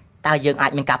ពិតតើយើងអា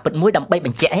ចមានការពិតមួយដើម្បីប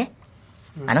ញ្ជាក់អា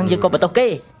ហ្នឹងយើងក៏បន្ទោស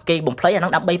គេបំភ្លៃអាហ្នឹ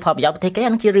ងដើម្បីផលប្រយោជន៍ប្រទេសគេអា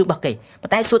ហ្នឹងជារឿងរបស់គេប៉ុ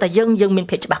ន្តែសួរតែយើងមាន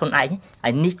ភាពច្បាស់ខ្លួនឯងហើ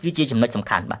យនេះគឺជាចំណុចសំ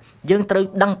ខាន់បាទយើងត្រូវ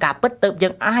ដឹងការពិតទៅយើ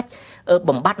ងអាច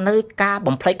បំបត្តិនៅការ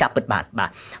បំភ្លៃការពិតបានបាទ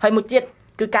ហើយមួយទៀត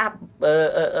គឺការ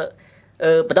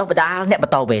បណ្ដុះបណ្ដាលអ្នកប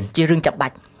ន្តវេនជារឿងចាំបា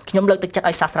ច់ខ្ញុំលើកទឹកចិត្ត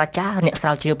ឲ្យសាស្ត្រាចារ្យអ្នកស្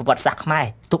រាវជ្រាវប្រវត្តិសាស្ត្រខ្មែរ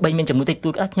ទោះបីមានចំនួនតិចតួ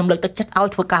ចក៏ខ្ញុំលើកទឹកចិត្តឲ្យ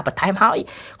ធ្វើការបន្ថែមហើយ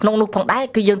ក្នុងនោះផងដែរ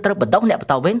គឺយើងត្រូវបណ្ដុះអ្នកប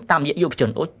ន្តវេនតាមរយៈយុវជ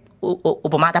នឧ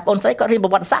បមាថាបងស្រីក៏រៀនប្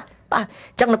រវត្តិសាស្ត្របាទ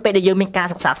អញ្ចឹងនៅពេលដែលយើងមានការ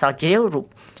សិក្សាស្រាវជ្រាវ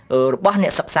របស់អ្ន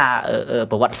កសិក្សា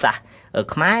ប្រវត្តិសាស្ត្រ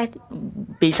ខ្មែរ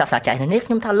ពីសាស្ត្រាចារ្យនេះ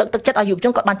ខ្ញុំថាលើកទឹកចិត្តឲ្យយុវជ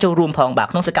នក៏បានចូលរួមផងបាទ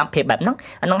ក្នុងសកម្មភាពបែបហ្នឹង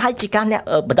អាហ្នឹងហើយជាការអ្នក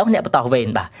បណ្ដុះអ្នកបន្តវេន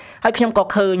បាទហើយខ្ញុំក៏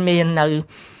ឃើញមាននៅ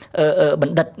ប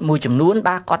ណ្ឌិតមួយចំនួន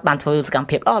បាទគាត់បានធ្វើសកម្ម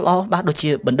ភាពល្អបាទដូចជា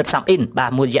បណ្ឌិតសាំអ៊ីនបា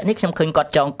ទមួយរយៈនេះខ្ញុំឃើញគា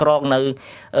ត់ចងក្រងនៅ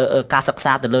ការសិក្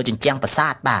សាទៅលើជញ្ជាំងប្រាសា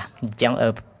ទបាទអញ្ចឹង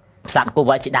ប្រាសាទអង្គរ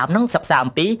វត្តជាដើមហ្នឹងសិក្សា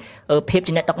អំពីភាព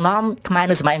ជាអ្នកដឹកនាំខ្មែរ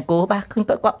នៅសម័យអង្គរបាទឃើញ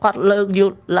គាត់លើកយ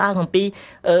កឡើងអំពី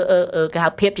គេហៅ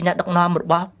ភាពជាអ្នកដឹកនាំរ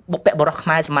បស់បុព្វបុរសខ្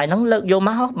មែរសម័យហ្នឹងលើកយក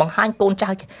មកបង្ហាញកូនចៅ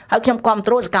ហើយខ្ញុំគ្រប់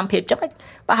គ្រងសកម្មភាពអញ្ចឹងបា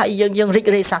ទហើយយើងរីក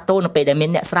រាយសាទរនៅពេលដែលមាន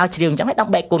អ្នកស្រាវជ្រាវអញ្ចឹងហើយដើ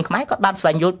ម្បីកូនខ្មែរគាត់បានស្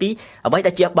វែងយល់ពីអ្វី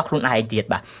ដែលជារបស់ខ្លួនឯងទៀត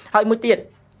បាទហើយមួយទៀត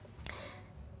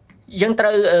យើងត្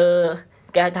រូវ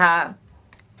គេហៅថា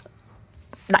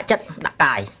ដាក់ចិត្តដាក់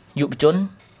កាយយុវជន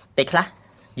ពេលខ្លះ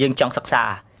យើងចង់សិក្សា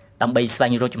ដើម្បីស្វែង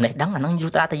រកចំណេះដឹងអាហ្នឹងយូ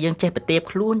រត្រាតែយើងចេះប្រទាប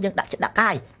ខ្លួនយើងដាក់ចិត្តដាក់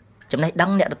កាយចំណេះដឹង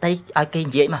អ្នកដទៃឲ្យគេ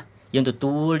និយាយមក យើងទ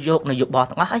ទួលយកនយោបាយ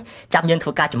ទាំងអស់ហើយចាំយើងធ្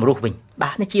វើការជំរុះវិញបា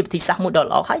ទនេះជាវិធីសាស្ត្រមួយដ៏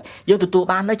ល្អហើយយើងទទួល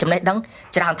បាននៅចំណេះដឹង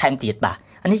ច្រើនថែមទៀតបាទ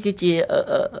នេះគឺជា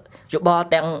យោបល់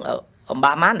ទាំងអំ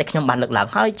បាម៉ានដែលខ្ញុំបានលើកឡើង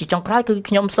ហើយជាចុងក្រោយគឺ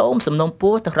ខ្ញុំសូមសំណូមព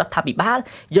រទៅរដ្ឋាភិបាល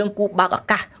យើងគួរបើកឱ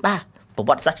កាសបាទប្រវ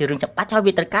ត្តិសាស្ត្រជារឿងចាំបាច់ហើយ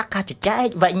វាត្រូវការជជែក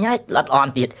វែកញែកល្អិតល្អ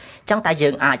ន់ទៀតអញ្ចឹងតែយើ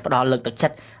ងអាចផ្ដល់លើកទឹកចិ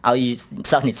ត្តឲ្យ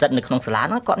សិស្សនិស្សិតនៅក្នុងសាលា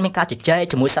នោះគាត់មានការជជែក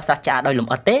ជាមួយសាស្ត្រាចារ្យដោយល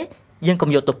ម្អិតទេយើងកុំ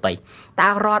យកទុកទៅតើ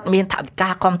រដ្ឋមានថវិកា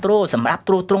គ្រប់គ្រងសម្រាប់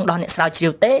ទ្រទ្រង់ដល់អ្នកស្រាវជ្រា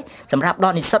វទេសម្រាប់ដ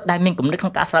ល់និស្សិតដែលមានគំនិតក្នុ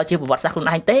ងការស្រាវជ្រាវប្រវត្តិសាស្ត្រខ្លួន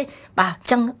ឯងទេបាទអញ្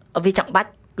ចឹងវាចាំបាច់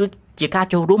គឺជាការ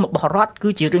ចូលរួមរបស់រដ្ឋគឺ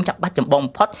ជារឿងចាំបាច់ចម្បង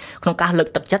បំផុតក្នុងការលើក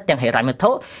ទឹកចិត្តទាំងហិរញ្ញវត្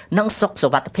ថុនិងសុខសុ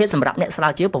វត្ថិភាពសម្រាប់អ្នកស្រា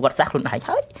វជ្រាវប្រវត្តិសាស្ត្រខ្លួនឯង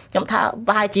ហើយខ្ញុំថា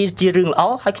ប្រហែលជារឿងល្អ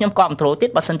ហើយខ្ញុំគ្រប់គ្រងទៀត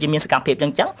បើសិនជាមានសកម្មភាពអ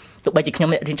ញ្ចឹងទោះបីជាខ្ញុំ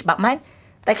រៀនច្បាប់ម៉ែន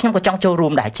តែខ្ញុំក៏ចង់ចូលរួ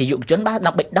មដែរជាយុវជនបាទ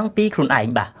ដើម្បីដឹងពីខ្លួនឯង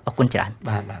បាទអរគុណច្រើន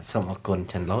បាទសូមអរគុណ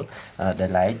ចាន់ឡូតដែល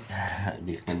ឡែក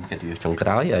វាខ្ញុំគិតវាចុងក្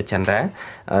រោយចន្ទរា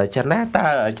តើ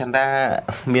ចន្ទរា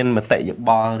មានមតិយោប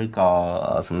ល់ឬក៏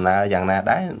សំណើយ៉ាងណា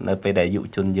ដែរនៅពេលដែលយុវ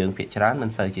ជនយើងភាគច្រើនមិន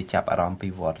សូវជាចាប់អារម្មណ៍ពី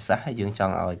ប្រវត្តិសាស្ត្រហើយយើងច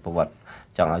ង់ឲ្យគាត់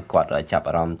ចាប់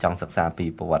អារម្មណ៍ចង់សិក្សាពី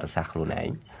ប្រវត្តិសាស្ត្រខ្លួនឯង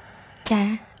ចា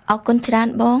អរគុណច្រើន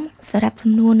បងសម្រាប់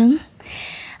សំណួរហ្នឹង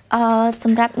ស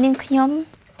ម្រាប់នាងខ្ញុំ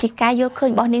ជាការយល់ឃើ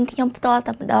ញរបស់នាងខ្ញុំផ្ទាល់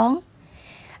តែម្ដង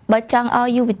បើចង់ឲ្យ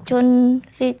យុវជន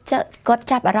គាត់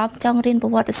ចាប់អារម្មណ៍ចង់រៀនប្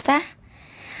រវត្តិសាស្ត្រ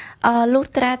លុះ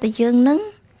ត្រាតែយើងនឹង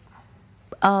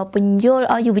បញ្យល់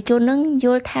ឲ្យយុវជននឹងយ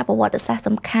ល់ថាប្រវត្តិសាស្ត្រ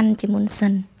សំខាន់ជាមុនសិ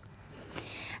ន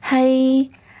ហើយ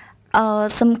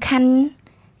សំខាន់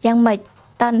យ៉ាងម៉េច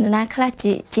តើណាខ្លះ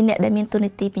ជាអ្នកដែលមានទូនា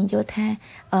ទីបញ្យល់ថា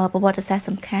ប្រវត្តិសាស្ត្រ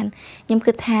សំខាន់ខ្ញុំ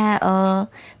គិតថា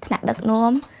ថ្នាក់ដឹក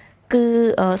នាំគឺ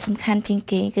សំខាន់ជាង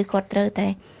គេគឺគាត់ត្រូវតែ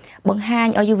បង្ហាញ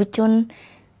ឲ្យយុវជន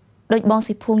ដូចបង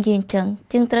សិភួងនិយាយអញ្ចឹង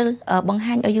យើងត្រូវបង្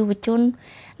ហាញឲ្យយុវជន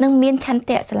នឹងមានឆន្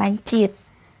ទៈស្រឡាញ់ជាតិ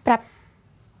ប្រាប់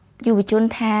យុវជន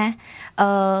ថា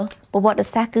ប្រវត្តិ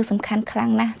សាស្ត្រគឺសំខាន់ខ្លាំ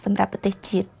ងណាស់សម្រាប់ប្រទេស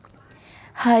ជាតិ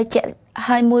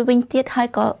ហើយមួយវិញទៀតហ្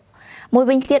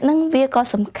នឹងវាក៏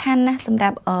សំខាន់ណាស់សម្រា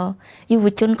ប់យុវ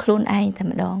ជនខ្លួនឯងតែ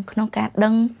ម្ដងក្នុងការដឹ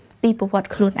ងពីប្រវត្តិ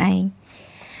ខ្លួនឯង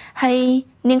ហើយ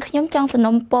នាងខ្ញុំចង់ស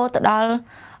នំពោទៅដល់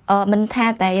មិនថា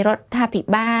តែរដ្ឋាភិ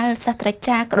បាលសាស្ត្រា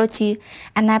ចារ្យក៏ដូចជា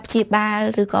អាណាព្យាបាល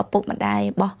ឬក៏ពុកម្ដាយ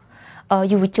របស់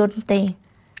យុវជនទេ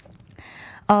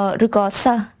ឬក៏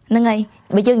សិស្សហ្នឹងហើយ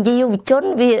បើយើងនិយាយយុវជន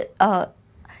វា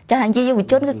ចាស់និយាយយុវ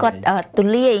ជនគឺគាត់ទូ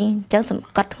លាយអញ្ចឹងសង្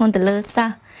កត់ធ្ងន់ទៅលើសិ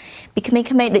ស្សពីក្មេង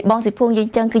ៗដូចបងសិភួងយើង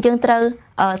អញ្ចឹងគឺយើងត្រូវ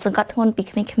សង្កត់ធ្ងន់ពី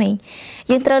ក្មេងៗ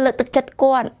យើងត្រូវលើកទឹកចិត្ត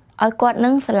គាត់ឲ្យគាត់នឹ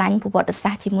ងស្រឡាញ់ប្រវត្តិសា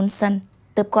ស្ត្រជាមុនសិន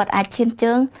ទើបគាត់អាចឈាន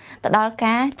ជើងទៅដល់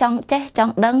ការចង់ចេះច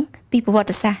ង់ដឹងពីប្រវត្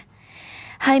តិសាស្ត្រ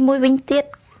ហើយមួយវិញទៀត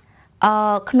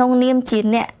ក្នុងនាមជា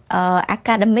អ្នក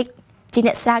academic ជា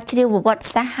អ្នកស្រាវជ្រាវប្រវត្តិ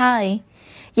សាស្ត្រហើយ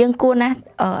យើងគួរណាស់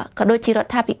ក៏ដូចជារ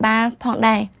ដ្ឋាភិបាលផង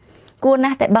ដែរគួរណា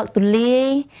ស់តែបើកទូលាយ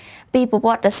ពីប្រវ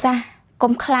ត្តិសាស្ត្រ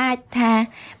កុំខ្លាចថា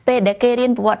ពេលដែលគេរៀ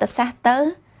នប្រវត្តិសាស្ត្រទៅ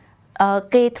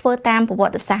គេធ្វើតាមប្រវ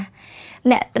ត្តិសាស្ត្រ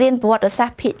អ្នករៀនប្រវត្តិសាស្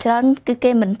ត្រភាគច្រើនគឺ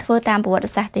គេមិនធ្វើតាមប្រវត្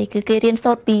តិសាស្ត្រទេគឺគេរៀន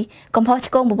សូត្រពីកំហុស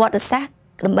ឆ្គងប្រវត្តិសាស្ត្រ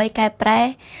ដើម្បីកែប្រែ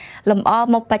លម្អ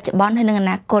មកបច្ចុប្បន្នហើយនឹងអ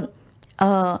នាគត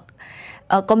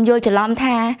កុំយល់ច្រឡំ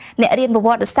ថាអ្នករៀនប្រវ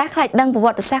ត្តិសាស្ត្រខ្លាចដឹងប្រវ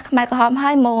ត្តិសាស្ត្រខ្មែរក្រហម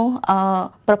ហើយមក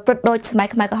ប្រព្រឹត្តដូចសម័យ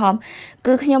ខ្មែរក្រហម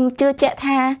គឺខ្ញុំជឿជាក់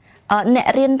ថាអ្នក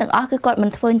រៀនទាំងអស់គឺគាត់មិន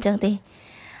ធ្វើអញ្ចឹងទេ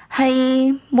ហើយ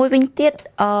មួយវិញទៀត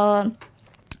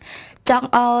ចង់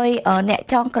ឲ្យអ្នក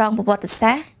ចងក្រងប្រវត្តិ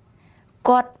សាស្ត្រ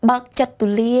គាត់បើកចិត្តទូ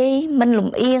លាយមិនលំ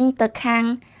អៀងទៅខាង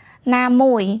ណា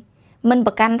មួយមិន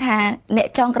ប្រកាន់ថាអ្នក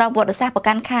ចងក្រងប្រវត្តិសាស្ត្រប្រ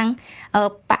កាន់ខាង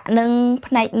បកនឹង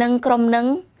ផ្នែកនឹងក្រុមនឹង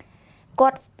គា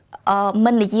ត់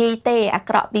មិននិយាយទេអា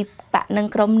ក្រក់ពីបកនឹង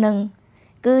ក្រុមនឹង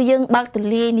គឺយើងបើកទូ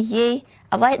លាយនិយាយ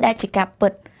អ្វីដែលជាការពិ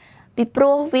តពីព្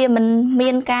រោះវាមិនមា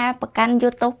នការប្រកាន់យ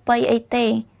កទោសពៃអីទេ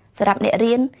សម្រាប់អ្នក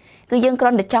រៀនគឺយើងគ្រា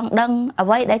ន់តែចង់ដឹងអ្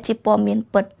វីដែលជាព័ត៌មាន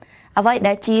ពិតអ្វី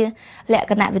ដែលជាលក្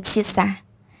ខណៈវិទ្យាសាស្ត្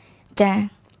រចា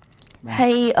ហើ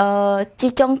យជា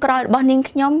ចុងក្រោយរបស់នាង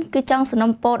ខ្ញុំគឺចង់ស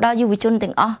នំពោដល់យុវជន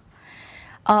ទាំងអស់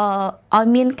ឲ្យ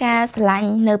មានការស្រឡាញ់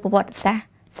នៅប្រវត្តិសាស្ត្រ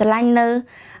ស្រឡាញ់នៅ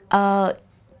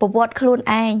ប្រវត្តិខ្លួន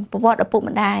ឯងប្រវត្តិឪពុក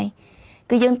ម្ដាយ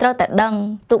គឺយើងត្រូវតែដឹង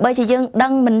ទោះបីជាយើងដឹ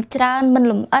ងមិនច្រើនមិន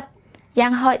លម្អិតយ៉ា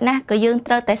ងហោចណាស់ក៏យើង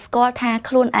ត្រូវតែស្គាល់ថា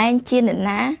ខ្លួនឯងជាអ្នក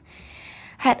ណា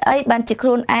ហេតុអីបានជាខ្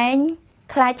លួនឯង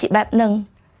ខ្លាចជាបែបហ្នឹង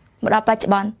មកដល់បច្ចុ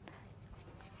ប្បន្ន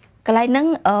កន្លែងហ្នឹង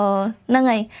ហ្នឹង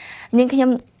ហើយនាងខ្ញុំ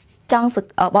ចង់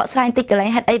បកស្រាយបន្តិចកន្លែង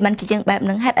ហេតុអីបានជាយើងបែបហ្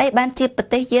នឹងហេតុអីបានជាប្រ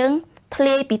ទេសយើងធ្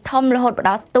លាយពីធំរហូត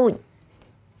ដល់ទូច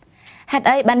ហេតុ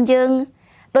អីបានយើង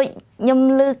ដូចខ្ញុំ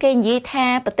ឮគេនិយាយថា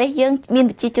ប្រទេសយើងមាន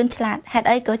ប្រជាជនឆ្លាតហេតុ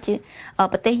អីក៏ជា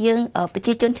ប្រទេសយើងប្រ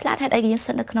ជាជនឆ្លាតហេតុអីក៏យើងស្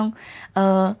ថិតនៅក្នុង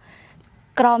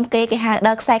ក្រមគេហៅដ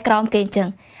ល់ខ្សែក្រមគេអញ្ចឹង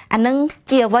អានឹង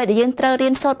ជាអ្វីដែលយើងត្រូវរៀ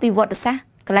នសូត្រពីប្រវត្តិសាស្ត្រ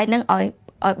កន្លែងហ្នឹងឲ្យ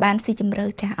ឲ្យបានស៊ីជម្រៅ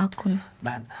ចាស់អរគុណ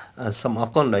បាទសូមអរ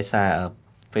គុណដោយសារ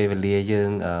ពេលវេលាយើង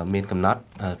មានកំណត់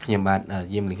ខ្ញុំបាទ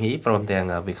យាមលីងហ៊ីព្រមទាំង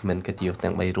វាគ្មិនកិត្តិយស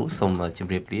ទាំង3រូបសូមជ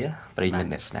ម្រាបលាប្រិយមិត្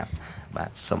តអ្នកស្ដាប់បាទ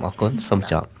សូមអរគុណសូម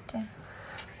ចប់